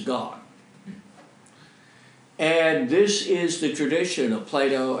is God. And this is the tradition of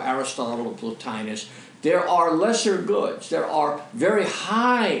Plato, Aristotle, and Plotinus. There are lesser goods. There are very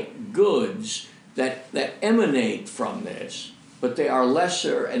high goods that emanate from this, but they are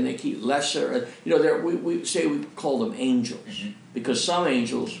lesser, and they keep lesser. We call them angels, because some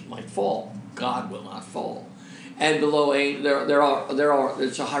angels might fall. God will not fall. And below there are.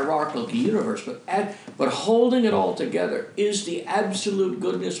 It's a hierarchical universe, but holding it all together is the absolute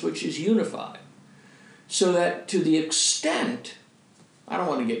goodness which is unified. So that to the extent, I don't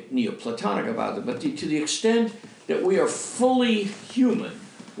want to get Neoplatonic about it, but to the extent that we are fully human,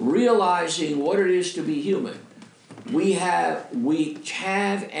 realizing what it is to be human, we have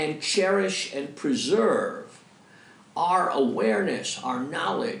and cherish and preserve our awareness, our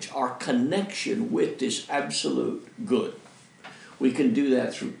knowledge, our connection with this absolute good. We can do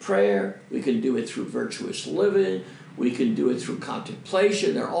that through prayer. We can do it through virtuous living. We can do it through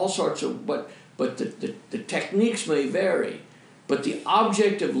contemplation. There are all sorts of, but the techniques may vary. But the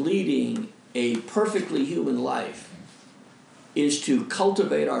object of leading a perfectly human life is to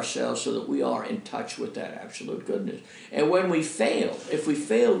cultivate ourselves so that we are in touch with that absolute goodness. And when we fail, if we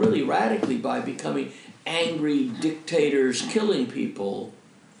fail really radically by becoming angry dictators killing people,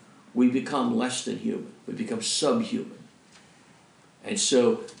 we become less than human. We become subhuman. And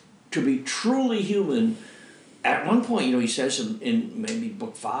so to be truly human, at one point, he says in maybe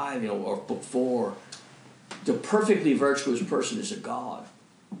book 5, or book 4, the perfectly virtuous person is a god.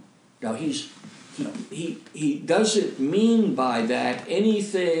 Now he doesn't mean by that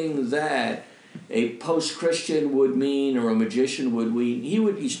anything that a post-Christian would mean or a magician would mean.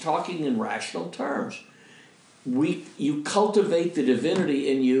 He's talking in rational terms. You cultivate the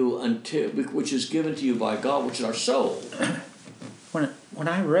divinity in you which is given to you by God, which is our soul. When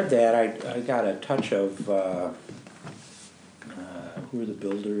I read that, I got a touch of who are the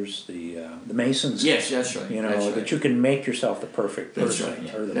builders, the masons. Yes, that's right. That's right. That you can make yourself the perfect person.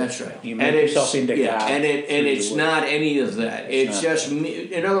 That's right. You make yourself into God. And it's not any of that. It's just,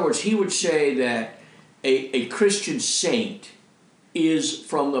 in other words, he would say that a Christian saint is,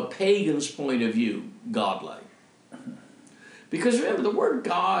 from the pagan's point of view, godlike. Because remember, the word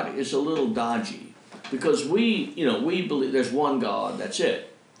God is a little dodgy. Because we believe there's one God, that's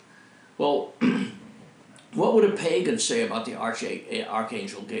it. Well, what would a pagan say about the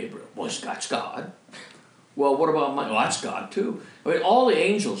Archangel Gabriel? Well, that's God. Well, what about Well, that's God too. I mean, all the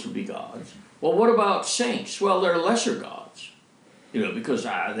angels would be gods. Well, what about saints? Well, they're lesser gods. You know, because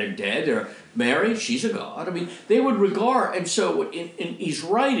they're dead. They're Mary, she's a god. I mean, they would regard, and so he's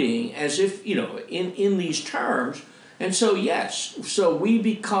writing as if, you know, in these terms. And so, yes, so we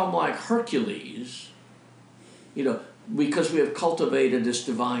become like Hercules, you know, because we have cultivated this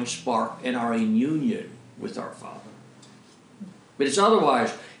divine spark and are in union with our Father. But it's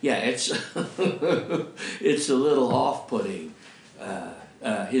otherwise, yeah, it's it's a little off-putting.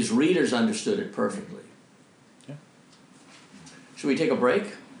 His readers understood it perfectly. Yeah. Should we take a break?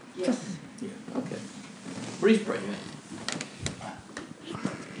 Yes. Yeah, okay. Brief break.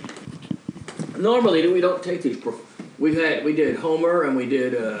 Normally, we don't take these. We did Homer and we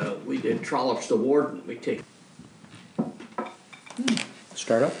did Trollops the Warden. We take.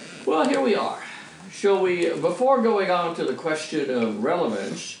 Start up. Well, here we are. Shall we? Before going on to the question of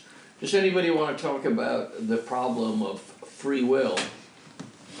relevance, does anybody want to talk about the problem of free will?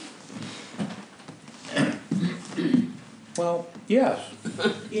 Well, yes.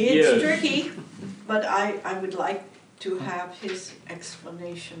 It's Yes. tricky, but I would like to have his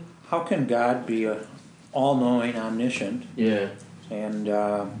explanation. How can God be all-knowing, omniscient, Yeah.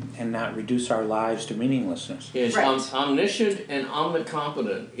 and not reduce our lives to meaninglessness? Yes, Right. omniscient and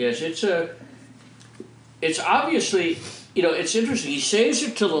omnicompetent. Yes, it's obviously, you know, it's interesting. He saves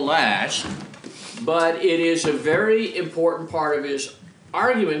it to the last, but it is a very important part of his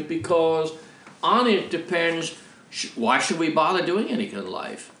argument because on it depends, why should we bother doing anything in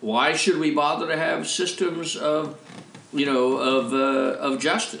life? Why should we bother to have systems of, you know, of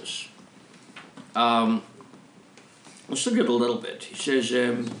justice? Let's look at it a little bit. He says,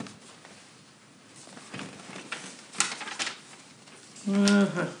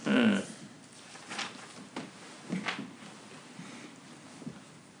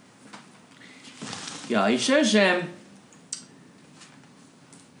 yeah, he says,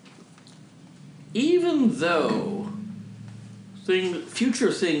 even though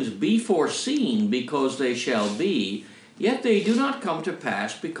future things be foreseen because they shall be, yet they do not come to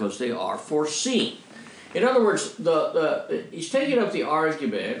pass because they are foreseen. In other words, he's taking up the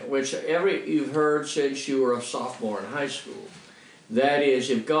argument, which you've heard since you were a sophomore in high school. That is,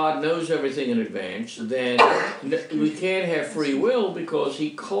 if God knows everything in advance, then we can't have free will because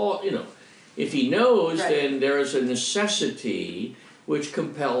if he knows, Right. then there is a necessity which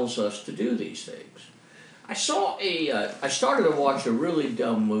compels us to do these things. I started to watch a really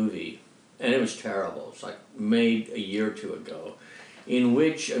dumb movie, and it was terrible. It's like made a year or two ago, in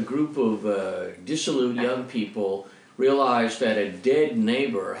which a group of dissolute young people realized that a dead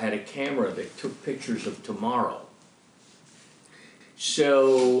neighbor had a camera that took pictures of tomorrow.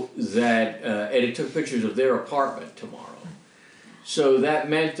 So that, and it took pictures of their apartment tomorrow. So that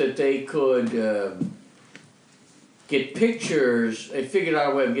meant that they could get pictures, they figured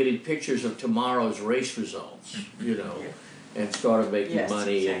out a way of getting pictures of tomorrow's race results, you know, and started making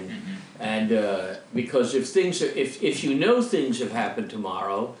money. Exactly. And because if you know things have happened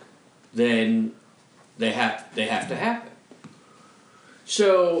tomorrow, then they have to happen.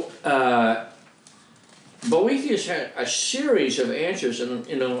 So Boethius had a series of answers, and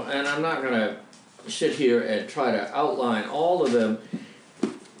and I'm not going to sit here and try to outline all of them.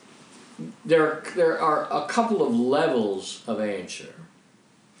 There are a couple of levels of answer.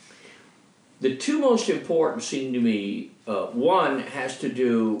 The two most important seem to me, one has to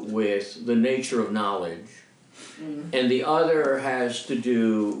do with the nature of knowledge, and the other has to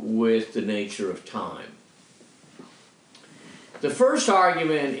do with the nature of time. The first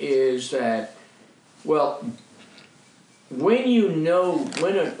argument is that, well, when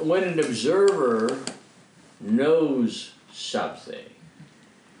an observer knows something,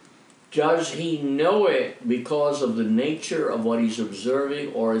 does he know it because of the nature of what he's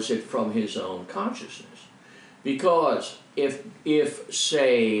observing, or is it from his own consciousness? Because if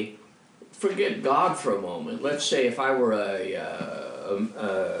say, forget God for a moment, let's say if I were a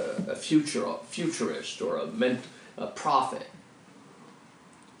futurist or a prophet,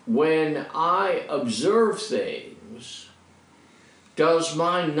 when I observe things, does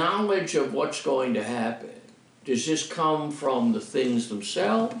my knowledge of what's going to happen, does this come from the things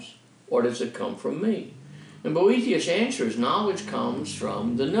themselves, or does it come from me? And Boethius answers, knowledge comes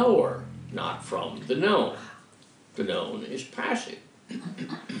from the knower, not from the known. The known is passive.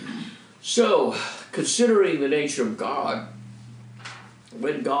 So, considering the nature of God,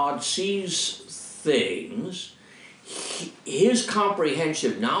 when God sees things, his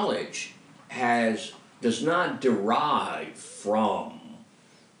comprehensive knowledge does not derive from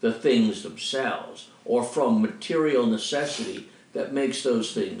the things themselves or from material necessity that makes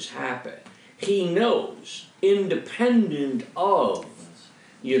those things happen. he knows, independent of,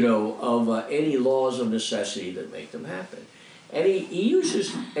 any laws of necessity that make them happen. And he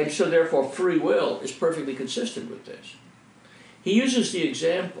uses, and so therefore free will is perfectly consistent with this. He uses the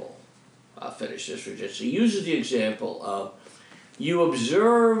example, I'll finish this for just, he uses the example of, you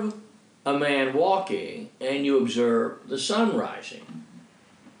observe a man walking and you observe the sun rising.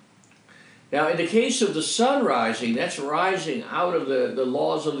 Now in the case of the sun rising, that's rising out of the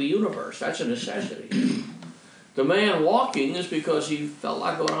laws of the universe. That's a necessity. The man walking is because he felt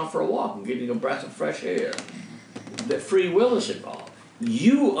like going out for a walk and getting a breath of fresh air. That free will is involved.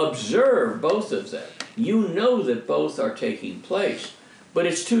 You observe both of them. You know that both are taking place, but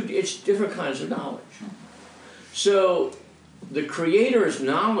it's different kinds of knowledge. So the Creator's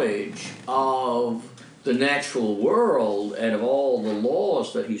knowledge of the natural world and of all the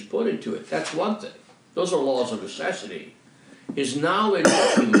laws that he's put into it, that's one thing. Those are laws of necessity. His knowledge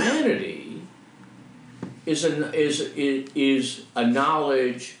of humanity is a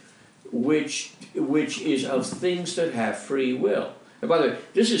knowledge which is of things that have free will. And by the way,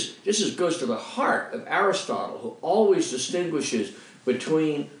 this goes to the heart of Aristotle, who always distinguishes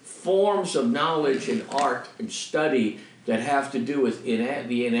between forms of knowledge and art and study that have to do with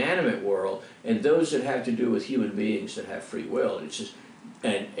the inanimate world and those that have to do with human beings that have free will. And it's just,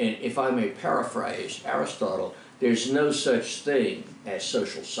 and if I may paraphrase Aristotle, there's no such thing as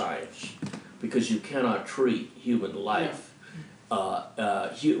social science, because you cannot treat human life,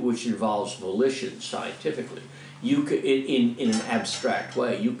 which involves volition, scientifically. You could, in an abstract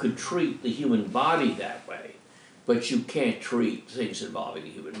way, you could treat the human body that way, but you can't treat things involving the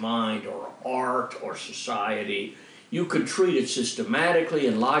human mind or art or society. You could treat it systematically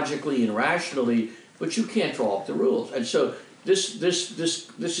and logically and rationally, but you can't draw up the rules. And so this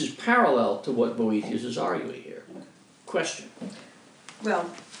is parallel to what Boethius is arguing here. Question? Well,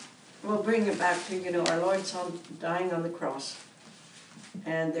 we'll bring it back to, our Lord's dying on the cross.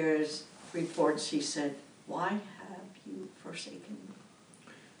 And there's reports he said, "Why have you forsaken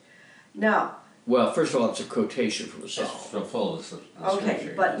me?" Now. Well, first of all, it's a quotation from the Psalm. It's full of the Okay,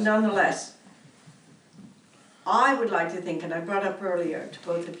 scripture, but yes. nonetheless, I would like to think, and I brought up earlier to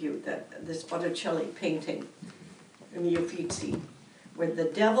both of you, that this Botticelli painting in the Uffizi, where the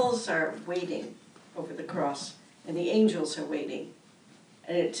devils are waiting over the cross and the angels are waiting,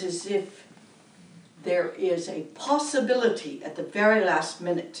 and it's as if there is a possibility at the very last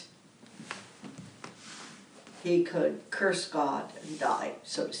minute he could curse God and die,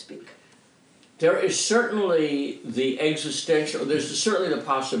 so to speak. There is certainly the existential, there's certainly the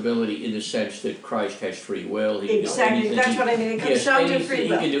possibility in the sense that Christ has free will. He can Exactly, do anything that's what I mean. It comes down to free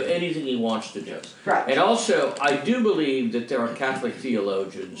will. He can do anything he wants to do. Right. And also, I do believe that there are Catholic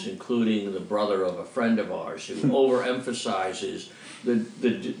theologians, including the brother of a friend of ours, who overemphasizes the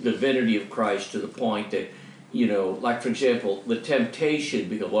divinity of Christ to the point that, like for example, the temptation,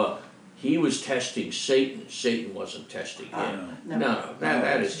 because, he was testing Satan. Satan wasn't testing him. No,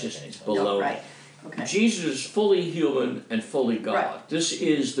 that is just baloney. No, right. Okay. Jesus is fully human and fully God. Right. This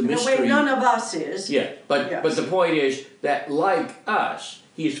is the In a mystery. way none of us is. Yeah, but Yes. the point is that like us,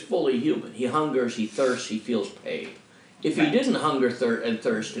 he is fully human. He hungers, he thirsts, he feels pain. If he didn't hunger and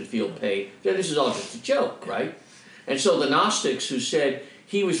thirst and feel pain, then this is all just a joke, right? And so the Gnostics who said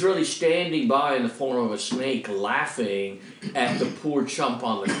he was really standing by in the form of a snake laughing at the poor chump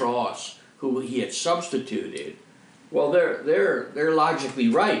on the cross who he had substituted, well, they're logically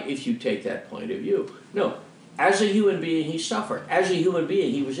right if you take that point of view. No, as a human being he suffered. As a human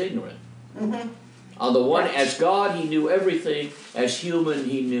being he was ignorant. Mm-hmm. On the one, as God he knew everything, as human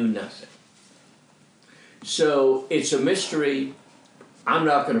he knew nothing. So it's a mystery. I'm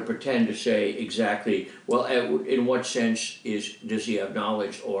not going to pretend to say exactly, well, in what sense does he have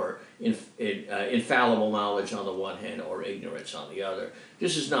knowledge or infallible knowledge on the one hand or ignorance on the other.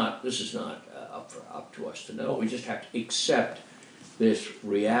 This is not up to us to know. We just have to accept this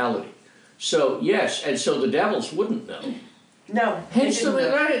reality. So yes, and so the devils wouldn't know. No. Hence,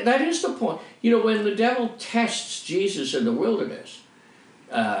 that is the point. When the devil tests Jesus in the wilderness,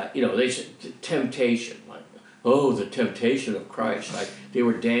 they say temptation, like, oh, the temptation of Christ. Like they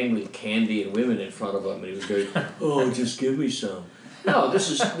were dangling candy and women in front of him, and he was going, oh, just give me some. No, this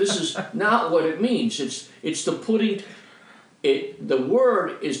is not what it means. It's the putting. The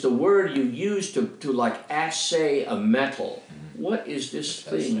word is the word you use to like assay a metal. What is this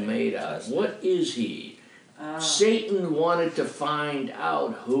thing made of? What is he? Satan wanted to find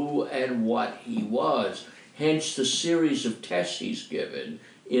out who and what he was. Hence the series of tests he's given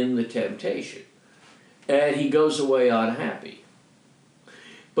in the temptation. And he goes away unhappy.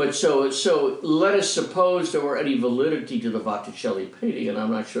 But so let us suppose there were any validity to the Botticelli painting, and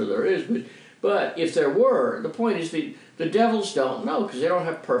I'm not sure there is, But if there were, the point is the devils don't know because they don't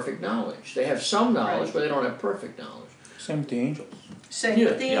have perfect knowledge. They have some knowledge, Right. but they don't have perfect knowledge. Same with the angels. Same Yeah,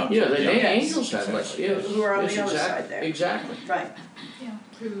 with the yeah, angels. Yeah, the Yes. angels have less. Yes, Who are on yes, the other exactly, side there. Exactly. Right, Yeah,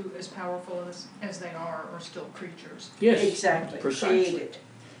 who, as powerful as they are still creatures. Yes. exactly, Precisely. created.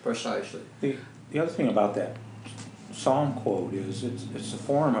 Precisely. The other thing about that psalm quote is it's the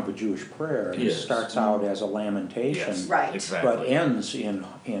form of a Jewish prayer. It Yes. starts out as a lamentation, Yes, Right. exactly. but ends in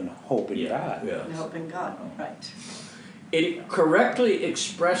hope in Yeah. God. Yeah. And hope in God, right. It correctly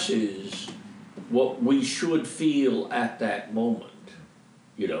expresses what we should feel at that moment,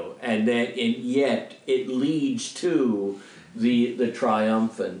 and yet it leads to the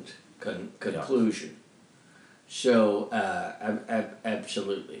triumphant conclusion. So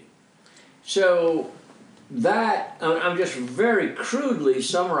absolutely. So that I'm just very crudely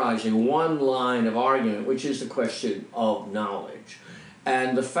summarizing one line of argument, which is the question of knowledge.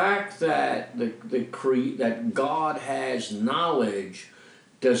 And the fact that that God has knowledge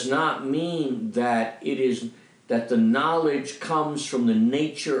does not mean that that the knowledge comes from the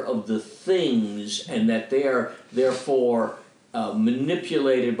nature of the things and that they are therefore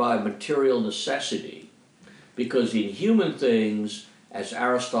manipulated by material necessity. Because in human things, as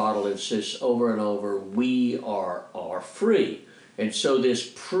Aristotle insists over and over, we are free. And so this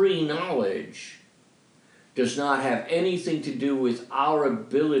pre-knowledge does not have anything to do with our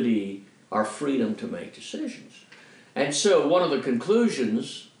ability, our freedom to make decisions. And so one of the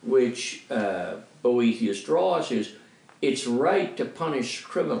conclusions which Boethius draws is it's right to punish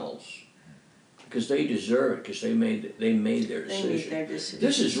criminals because they deserve it, because they made their They made decision. their decision.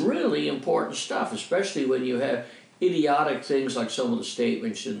 This is really important stuff, especially when you have idiotic things like some of the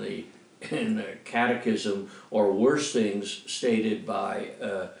statements in the catechism, or worse things stated by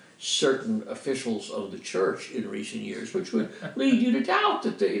certain officials of the church in recent years, which would lead you to doubt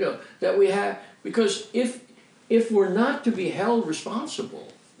that that we have, because if we're not to be held responsible,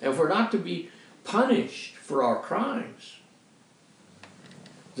 and if we're not to be punished for our crimes,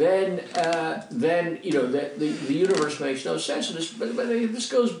 then the universe makes no sense. And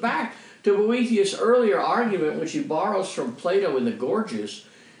this goes back to Boethius' earlier argument, which he borrows from Plato in the Gorgias,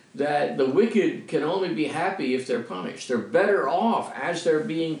 that the wicked can only be happy if they're punished. They're better off as they're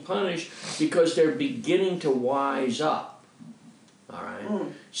being punished because they're beginning to wise up. All right?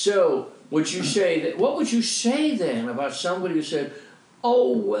 So what would you say then about somebody who said,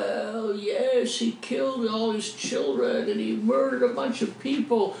 oh, well, yes, he killed all his children and he murdered a bunch of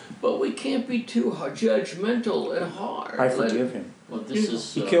people, but we can't be too judgmental and hard. I forgive him. Well, this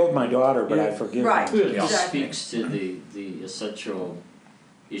is He killed my daughter, but I Yeah. forgive Right. him. Yeah. Exactly. speaks to the essential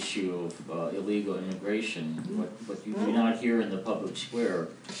issue of illegal immigration. What you do not hear in the public square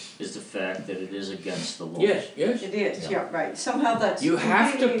is the fact that it is against the law. Yes, yes. It is, yeah, right. Somehow that's. You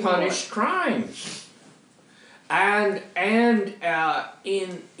have to really punish crimes. And in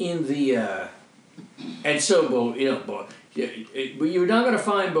the and so you're not going to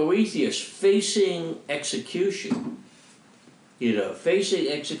find Boethius facing execution. Facing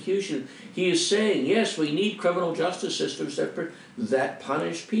execution, he is saying, yes, we need criminal justice systems that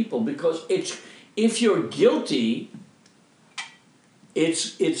punish people, because if you're guilty,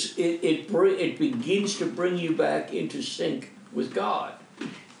 it begins to bring you back into sync with God.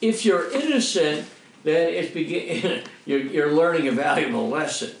 If you're innocent, then you're learning a valuable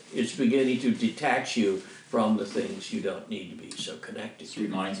lesson. It's beginning to detach you from the things you don't need to be so connected This to.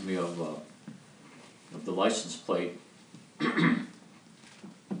 reminds me of the license plate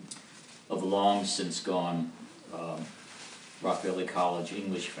of a long since gone Rock Valley College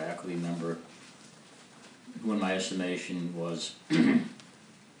English faculty member, who in my estimation was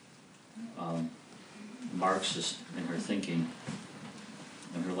Marxist in her thinking.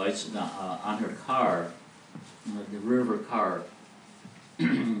 And her license on her car, the rear of her car,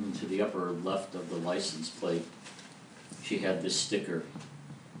 to the upper left of the license plate, she had this sticker,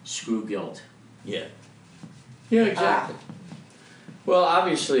 "Screw guilt." Yeah. Yeah, exactly. Well,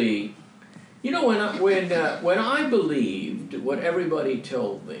 obviously, when I believed what everybody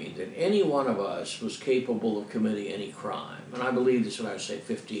told me, that any one of us was capable of committing any crime, and I believed this when I was, say,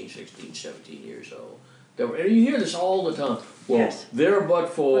 15, 16, 17 years old. And you hear this all the time. Well, Yes. there but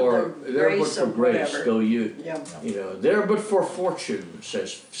for grace of grace whatever. go you. Yeah. There but for fortune,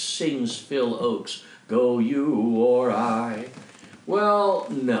 sings Phil Oakes, go you or I. Well,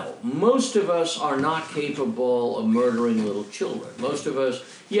 no. Most of us are not capable of murdering little children. Most of us,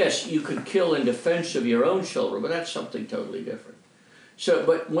 yes, you could kill in defense of your own children, but that's something totally different. So,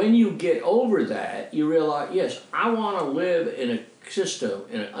 but when you get over that, you realize, yes, I want to live in a system,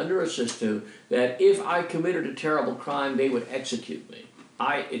 under a system that if I committed a terrible crime, they would execute me.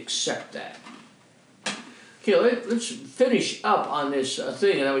 I accept that. Okay, let's finish up on this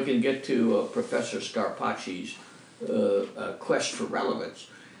thing, and then we can get to Professor Scarpacci's quest for relevance.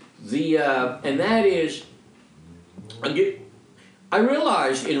 And that is, I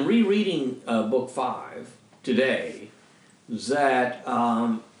realized in rereading Book 5 today that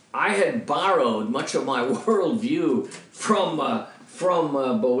I had borrowed much of my worldview from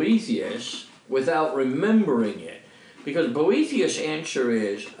Boethius without remembering it, because Boethius' answer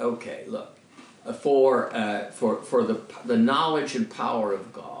is, okay, look, for the knowledge and power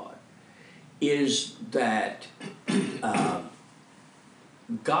of God is that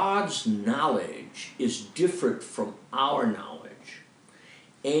God's knowledge is different from our knowledge.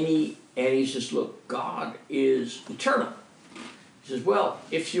 And he says, look, God is eternal. He says, well,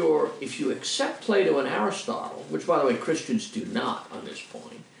 if you accept Plato and Aristotle, which by the way Christians do not on this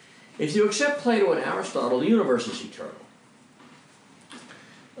point, if you accept Plato and Aristotle, the universe is eternal.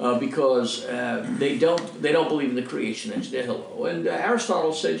 Because they don't believe in the creation ex nihilo, and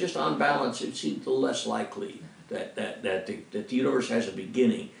Aristotle said, just on balance, it seems less likely that the universe has a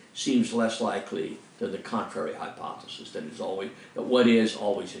beginning. Seems less likely than the contrary hypothesis that what is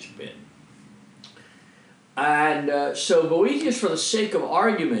always has been. And so Boethius, for the sake of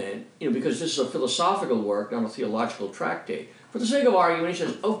argument, because this is a philosophical work, not a theological tractate, for the sake of argument, he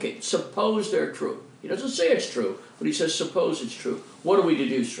says, okay, suppose they're true. He doesn't say it's true, but he says, suppose it's true. What do we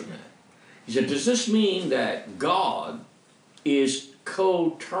deduce from that? He said, does this mean that God is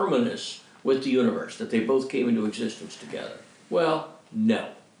coterminous with the universe, that they both came into existence together? Well, no,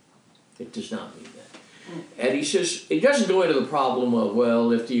 it does not mean that. And he says, it doesn't go into the problem of,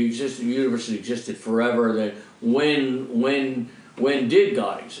 well, if the universe existed forever, then when did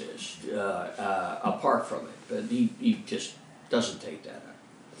God exist, apart from it? But he just doesn't take that out.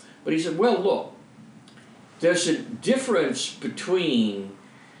 But he said, well, look, there's a difference between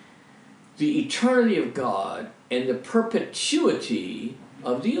the eternity of God and the perpetuity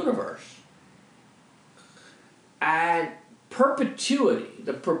of the universe. And perpetuity,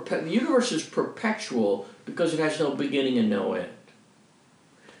 the universe is perpetual because it has no beginning and no end.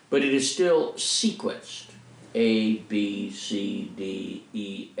 But it is still sequenced, A, B, C, D,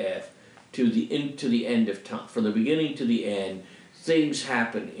 E, F, to the end of time. From the beginning to the end, things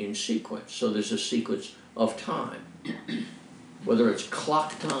happen in sequence. So there's a sequence of time, whether it's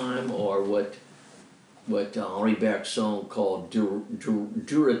clock time or what Henri Bergson called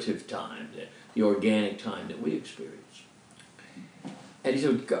durative time, the organic time that we experience. And he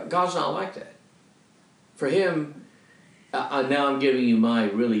said, God's not like that. For him, now I'm giving you my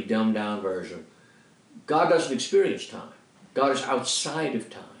really dumbed down version, God doesn't experience time. God is outside of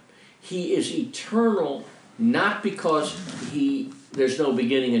time. He is eternal, not because there's no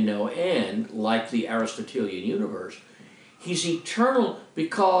beginning and no end, like the Aristotelian universe. He's eternal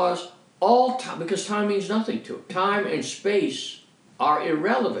because time means nothing to him. Time and space are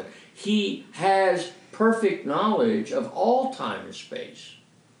irrelevant. He has perfect knowledge of all time and space.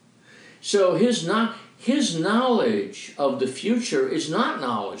 So his knowledge of the future is not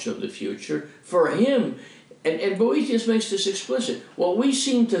knowledge of the future. For him, and Boethius makes this explicit, what we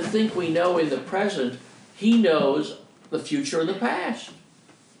seem to think we know in the present, he knows the future and the past.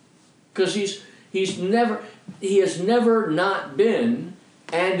 Because he has never not been,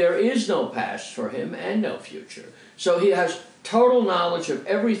 and there is no past for him and no future. So he has total knowledge of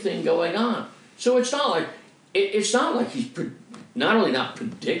everything going on. So it's not like he's not only not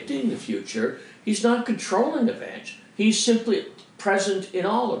predicting the future, he's not controlling events. He's simply present in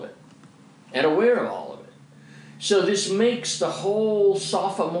all of it and aware of all of it. So this makes the whole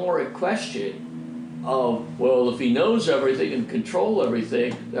sophomoric question of, well, if he knows everything and control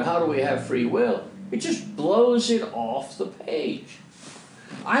everything, then how do we have free will? It just blows it off the page.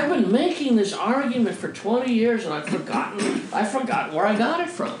 I've been making this argument for 20 years and I've forgotten where I got it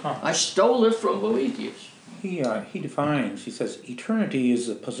from. I stole it from Boethius. He defines, he says, eternity is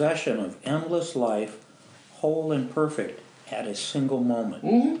the possession of endless life, whole and perfect, at a single moment.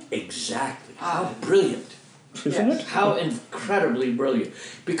 Mm-hmm. Exactly. How brilliant. Isn't it? How incredibly brilliant.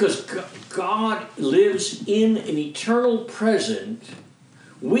 Because God lives in an eternal present.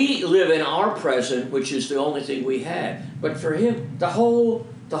 We live in our present, which is the only thing we had. But for him, the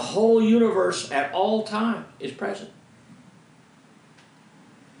whole universe at all time is present.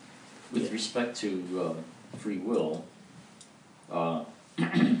 With respect to free will,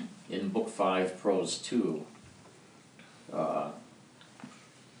 in Book 5, Prose 2, I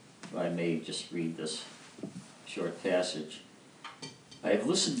may just read this short passage. I have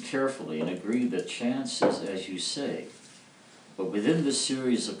listened carefully and agree that chance is as you say, but within this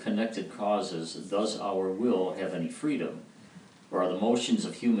series of connected causes, does our will have any freedom? or are the motions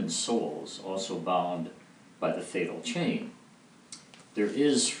of human souls also bound by the fatal chain? There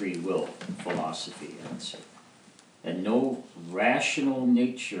is free will, philosophy answered, and no rational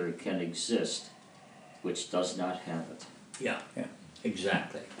nature can exist which does not have it. Yeah, Yeah.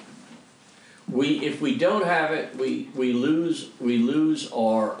 exactly. If we don't have it, we lose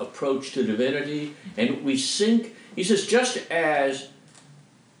our approach to divinity, and we sink. He says, just as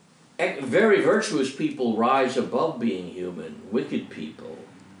very virtuous people rise above being human, wicked people,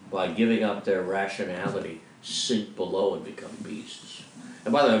 by giving up their rationality, sink below and become beasts.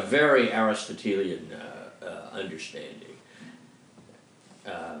 And by the very Aristotelian understanding.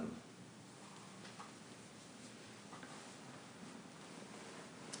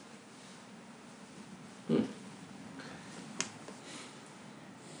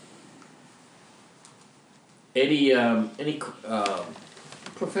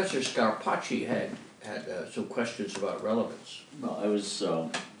 Professor Scarpacci had some questions about relevance. Well,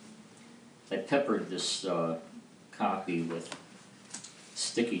 I peppered this copy with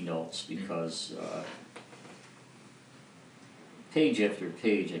sticky notes because page after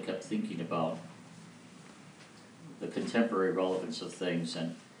page I kept thinking about the contemporary relevance of things,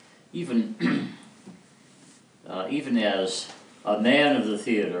 and even even as a man of the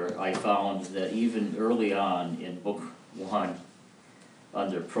theater, I found that even early on in book 1,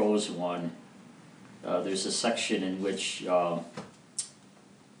 under prose 1, there's a section in which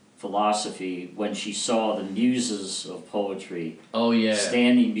philosophy, when she saw the muses of poetry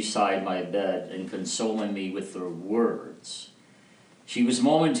standing beside my bed and consoling me with their words, she was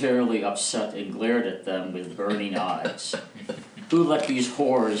momentarily upset and glared at them with burning eyes. Who let these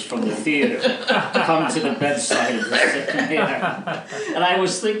whores from the theater come to the bedside of the sick man? And I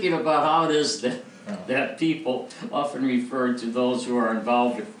was thinking about how it is that people often refer to those who are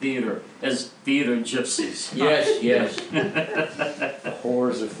involved with theater as theater gypsies. Yes, yes.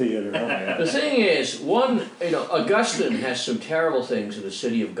 Whores of theater. Huh? The thing is, Augustine has some terrible things in the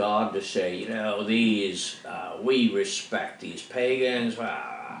City of God to say. We respect these pagans.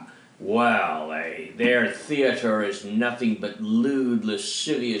 Well, their theater is nothing but lewd,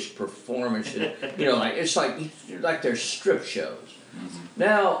 lascivious performances. It's like they're strip shows.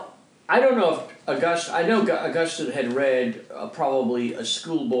 Now, I don't know if Augustine had read probably a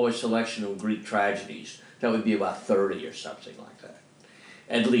schoolboy selection of Greek tragedies. That would be about 30 or something like that,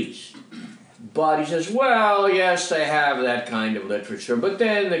 at least. But he says, well, yes, they have that kind of literature, but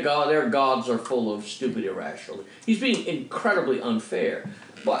then their gods are full of stupid irrational. He's being incredibly unfair.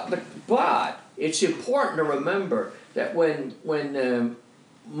 But it's important to remember that when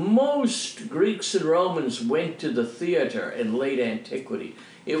most Greeks and Romans went to the theater in late antiquity,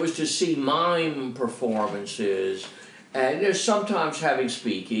 it was to see mime performances, and they're sometimes having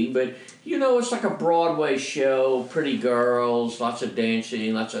speaking, but it's like a Broadway show, pretty girls, lots of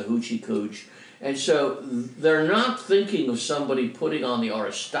dancing, lots of hoochie cooch. And so they're not thinking of somebody putting on the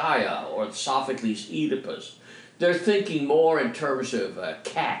Aristeia or Sophocles' Oedipus. They're thinking more in terms of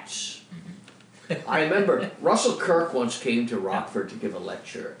cats. I remember Russell Kirk once came to Rockford to give a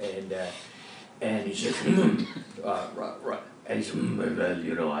lecture, and he said, I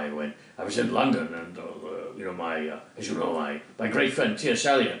was in London, and my great friend T.S.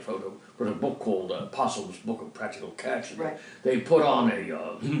 Eliot wrote a book called Postle's Book of Practical Cats. Right. They put on a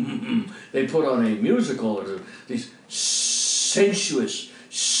musical, these sensuous,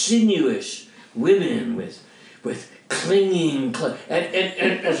 sinuous women with clinging, and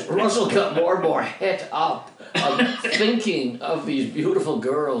as Russell got more and more het up of thinking of these beautiful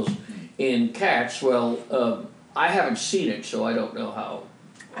girls in Cats, I haven't seen it, so I don't know how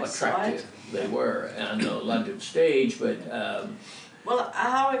attractive they were on the London stage, but... Well,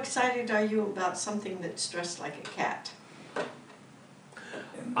 how excited are you about something that's dressed like a cat?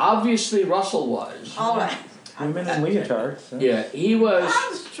 Obviously, Russell was. All right. Women in leotards. Huh? Yeah, he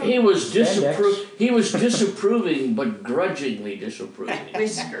was disapproving, but grudgingly disapproving.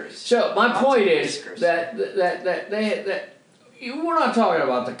 Whiskers. So my point is Whiskers. that we're not talking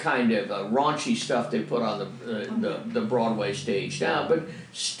about the kind of raunchy stuff they put on the Broadway stage now, but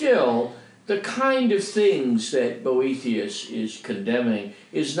still, the kind of things that Boethius is condemning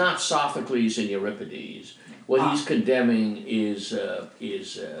is not Sophocles and Euripides. What he's condemning is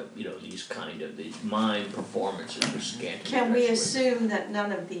these mime performances with scanty. Can we assume that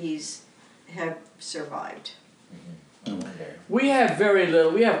none of these have survived? We have very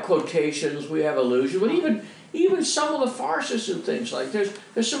little. We have quotations. We have allusions. But even some of the farces and things like there's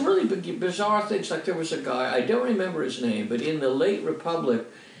some really bizarre things. Like there was a guy, I don't remember his name, but in the late Republic,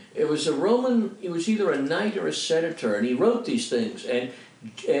 it was a Roman. He was either a knight or a senator, and he wrote these things and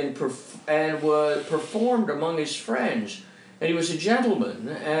was performed among his friends. and he was a gentleman,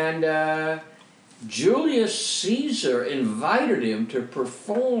 and Julius Caesar invited him to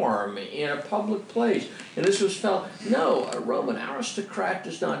perform in a public place. And this was felt, no, a Roman aristocrat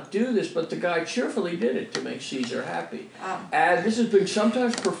does not do this, but the guy cheerfully did it to make Caesar happy. And this has been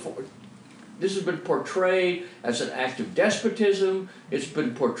sometimes this has been portrayed as an act of despotism. It's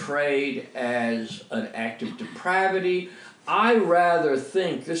been portrayed as an act of depravity. I rather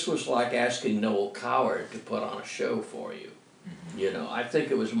think this was like asking Noel Coward to put on a show for you. You know, I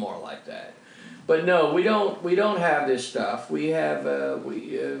think it was more like that. But no, we don't have this stuff. We have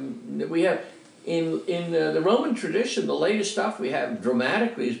we have in the Roman tradition, the latest stuff we have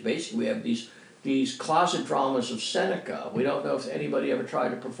dramatically is basically we have these closet dramas of Seneca. We don't know if anybody ever tried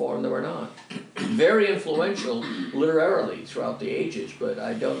to perform them or not. Very influential literarily throughout the ages, but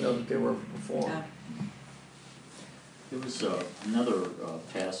I don't know that they were performed. There was another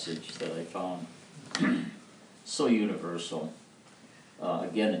passage that I found so universal.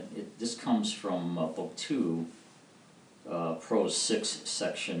 Again, this comes from Book 2, Prose 6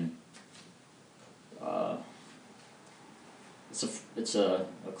 section. It's a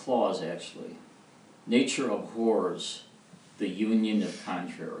clause, actually. Nature abhors the union of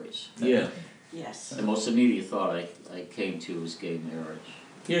contraries. Yeah. Yes. The most immediate thought I came to was gay marriage.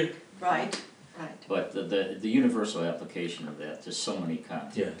 Yeah. Right. Right. But the universal application of that to so many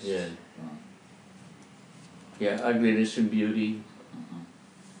contexts. Yeah. Yeah. Yeah. Ugliness and beauty.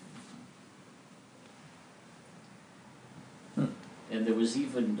 And there was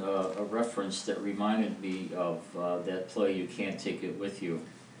even a reference that reminded me of that play, You Can't Take It With You.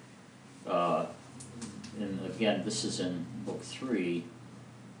 And again, this is in Book 3,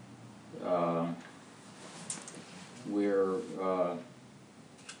 where,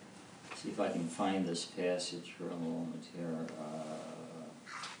 see if I can find this passage for a moment here.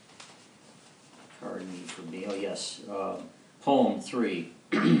 Pardon me for being, oh yes, Poem 3.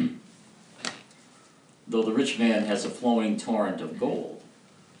 Though the rich man has a flowing torrent of gold,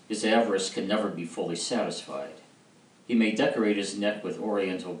 his avarice can never be fully satisfied. He may decorate his neck with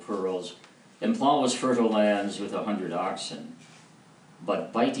oriental pearls, and plow his fertile lands with 100 oxen,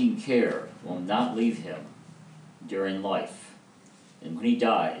 but biting care will not leave him during life, and when he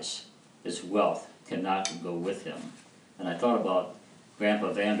dies, his wealth cannot go with him. And I thought about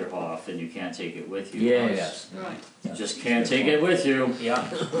Grandpa Vanderhoff, and You Can't Take It With You. Yes. Right. You just can't take it with you. Yeah.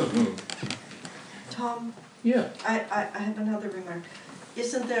 Tom, Yeah. I have another remark.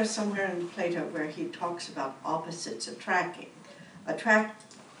 Isn't there somewhere in Plato where he talks about opposites attractive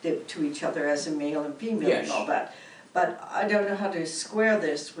to each other as a male and female Yes. and all that? But I don't know how to square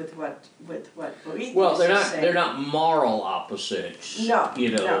this with what Boethius Well, is saying. they're not moral opposites. No,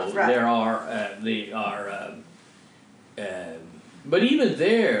 You know, no, right. there are but even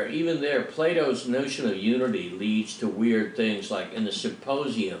there, Plato's notion of unity leads to weird things. Like in the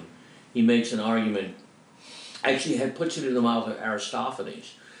Symposium, he makes an argument. Actually, puts it in the mouth of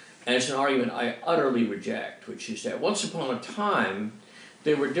Aristophanes, and it's an argument I utterly reject, which is that once upon a time,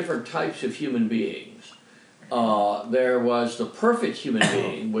 there were different types of human beings. There was the perfect human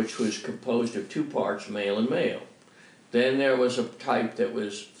being, which was composed of two parts, male and male. Then there was a type that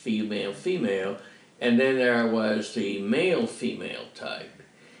was female-female, and then there was the male-female type,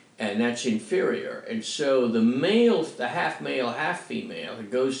 and that's inferior. And so the male, the half-male, half-female, it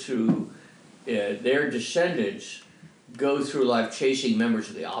goes through, their descendants go through life chasing members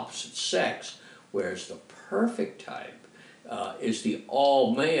of the opposite sex, whereas the perfect type is the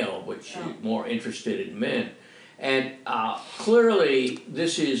all-male, which is more interested in men. And clearly,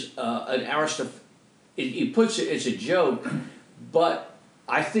 this is an he puts it as a joke, but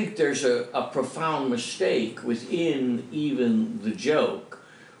I think there's a profound mistake within even the joke,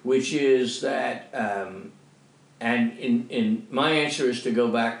 which is that, and in my answer is to go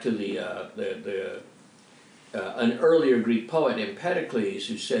back to an earlier Greek poet, Empedocles,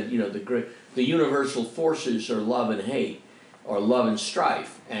 who said, you know, the universal forces are love and hate, or love and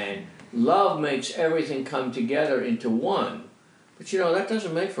strife, and love makes everything come together into one. But you know, that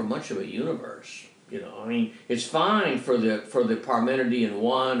doesn't make for much of a universe. You know, I mean, it's fine for the Parmenidean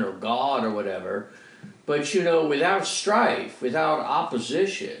one or God or whatever, but you know, without strife, without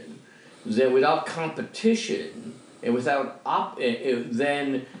opposition, then without competition, and without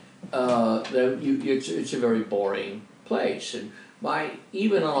then it's a very boring place. And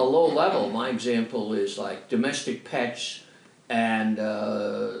even on a low level, my example is like domestic pets and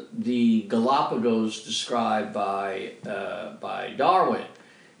the Galapagos described by Darwin.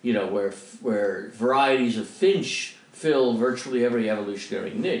 You know, where varieties of finch fill virtually every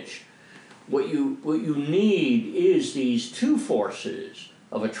evolutionary niche. What you need is these two forces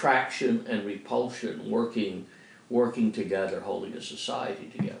of attraction and repulsion working working together, holding a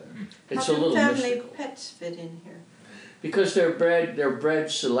society together. It's How a do little family mystical. pets fit in here? Because they're bred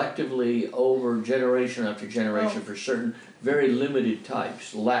selectively over generation after generation for certain very limited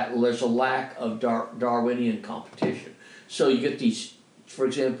types. There's a lack of Darwinian competition. So you get these, for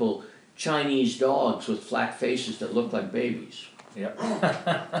example, Chinese dogs with flat faces that look like babies. Yep.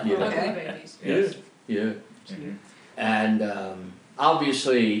 You know? Ugly babies. Yes. Yeah. Mhm. And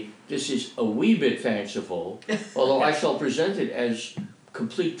obviously, this is a wee bit fanciful, although I shall present it as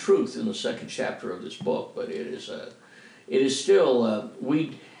complete truth in the second chapter of this book. But it is still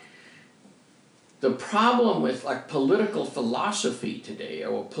the problem with like political philosophy today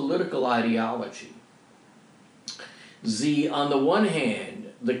or political ideology. On the one hand,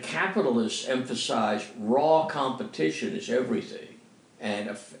 the capitalists emphasize raw competition is everything,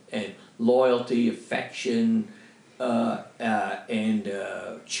 and loyalty, affection, and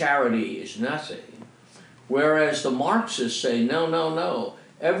charity is nothing. Whereas the Marxists say, no,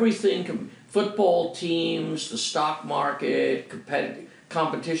 everything, football teams, the stock market,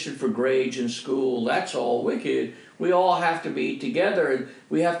 competition for grades in school, that's all wicked. We all have to be together, and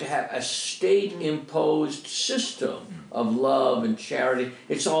we have to have a state-imposed system of love and charity.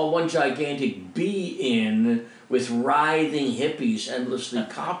 It's all one gigantic be-in with writhing hippies endlessly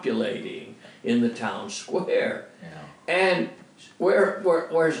copulating in the town square. Yeah. And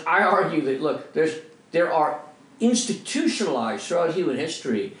whereas I argue that, look, there are institutionalized throughout human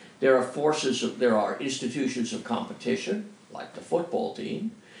history, there are institutions of competition, like the football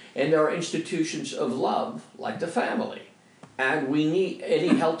team, and there are institutions of love, like the family. And we need, any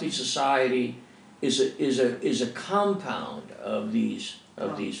healthy society is a compound of these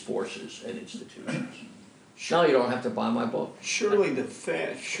forces and institutions. Now you don't have to buy my book. Surely the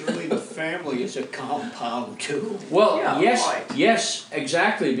family is a compound too. Well, Yeah, yes, right. yes,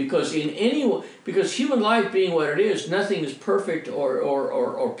 exactly. Because because human life being what it is, nothing is perfect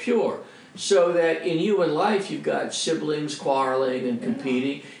or pure. So that in human life you've got siblings quarreling and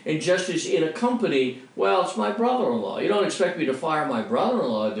competing, and just as in a company, well, it's my brother-in-law. You don't expect me to fire my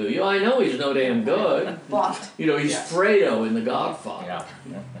brother-in-law, do you? I know he's no damn good. But, You know, he's Fredo in The Godfather.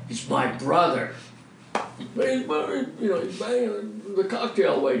 Yeah. He's my brother. But he's banging the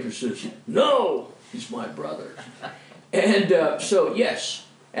cocktail waitresses. No, he's my brother. And so yes,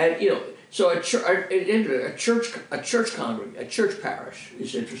 and so a church parish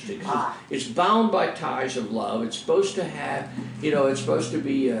is interesting. It's bound by ties of love. It's supposed to have, it's supposed to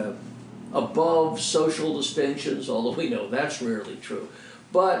be above social distinctions, although we know that's rarely true.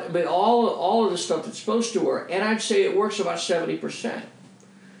 But all of the stuff that's supposed to work, and I'd say it works about 70%.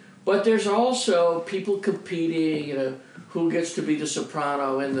 But there's also people competing, who gets to be the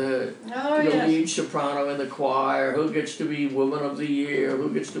soprano in the lead soprano in the choir, who gets to be woman of the year,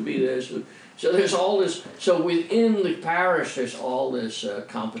 who gets to be this. So there's all this. So within the parish, there's all this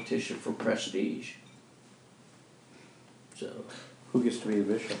competition for prestige. So Who gets to be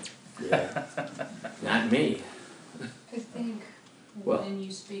the bishop? yeah, not me. I think Well- when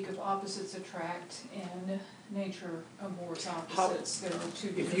you speak of opposites attract and nature abhors opposites, there are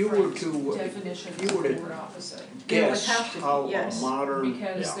two if you were different to- definitions if you were of to- the word opposite. There would Guess have to be, how yes. a modern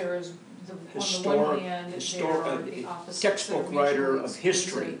Because Yeah. there is, on the one Historic- hand, historic- there are the opposites textbook that are writer mutually of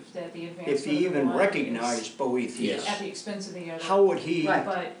history, exclusive, that the if advancement he of the even one recognized is Boethius, at the expense of the other. how would he Right.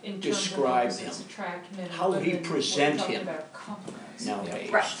 But in terms of describe opposites him? attract men and How would he women, present we're talking him about compliments. nowadays?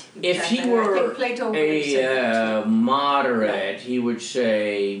 right. If he exactly. I were think Plato would have said that a moderate, he would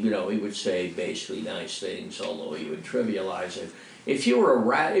say, basically nice things, although he would trivialize it. If you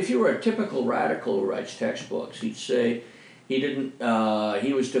were a typical radical who writes textbooks, he'd say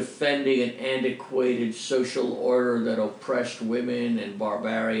he was defending an antiquated social order that oppressed women and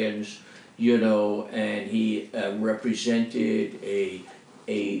barbarians, and he represented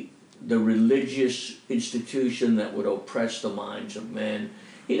the religious institution that would oppress the minds of men.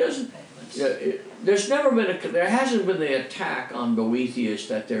 He doesn't. There hasn't been the attack on Boethius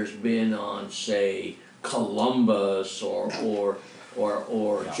that there's been on, say, Columbus or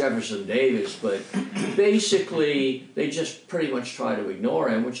Jefferson Davis, but basically they just pretty much try to ignore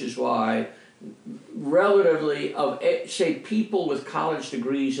him, which is why relatively say people with college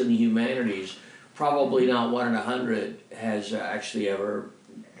degrees in the humanities, probably not 1 in 100 has actually ever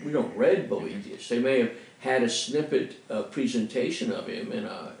read Boethius. They may have had a snippet of presentation of him in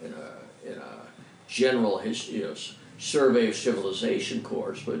a general history, survey of civilization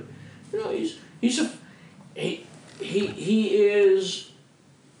course, but he is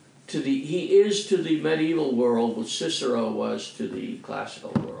to the medieval world what Cicero was to the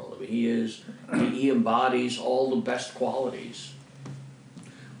classical world. I mean, he embodies all the best qualities.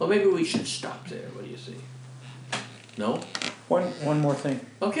 Well, maybe we should stop there. What do you think? No? One more thing.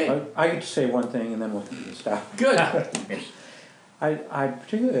 Okay, I get to say one thing and then we'll stop. good. I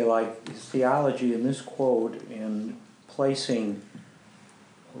particularly like his theology in this quote in placing,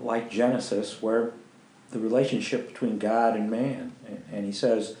 like Genesis, where the relationship between God and man. And he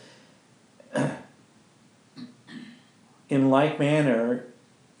says, in like manner,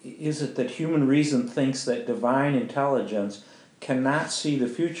 is it that human reason thinks that divine intelligence cannot see the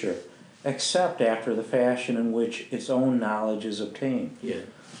future except after the fashion in which its own knowledge is obtained? Yeah.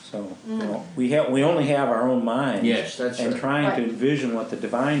 So, you know, we only have our own minds. Yes, that's And right. trying to envision what the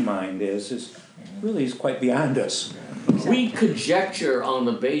divine mind is really is quite beyond us. We conjecture on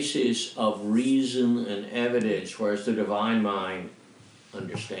the basis of reason and evidence, whereas the divine mind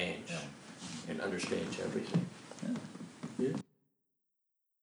understands and understands everything.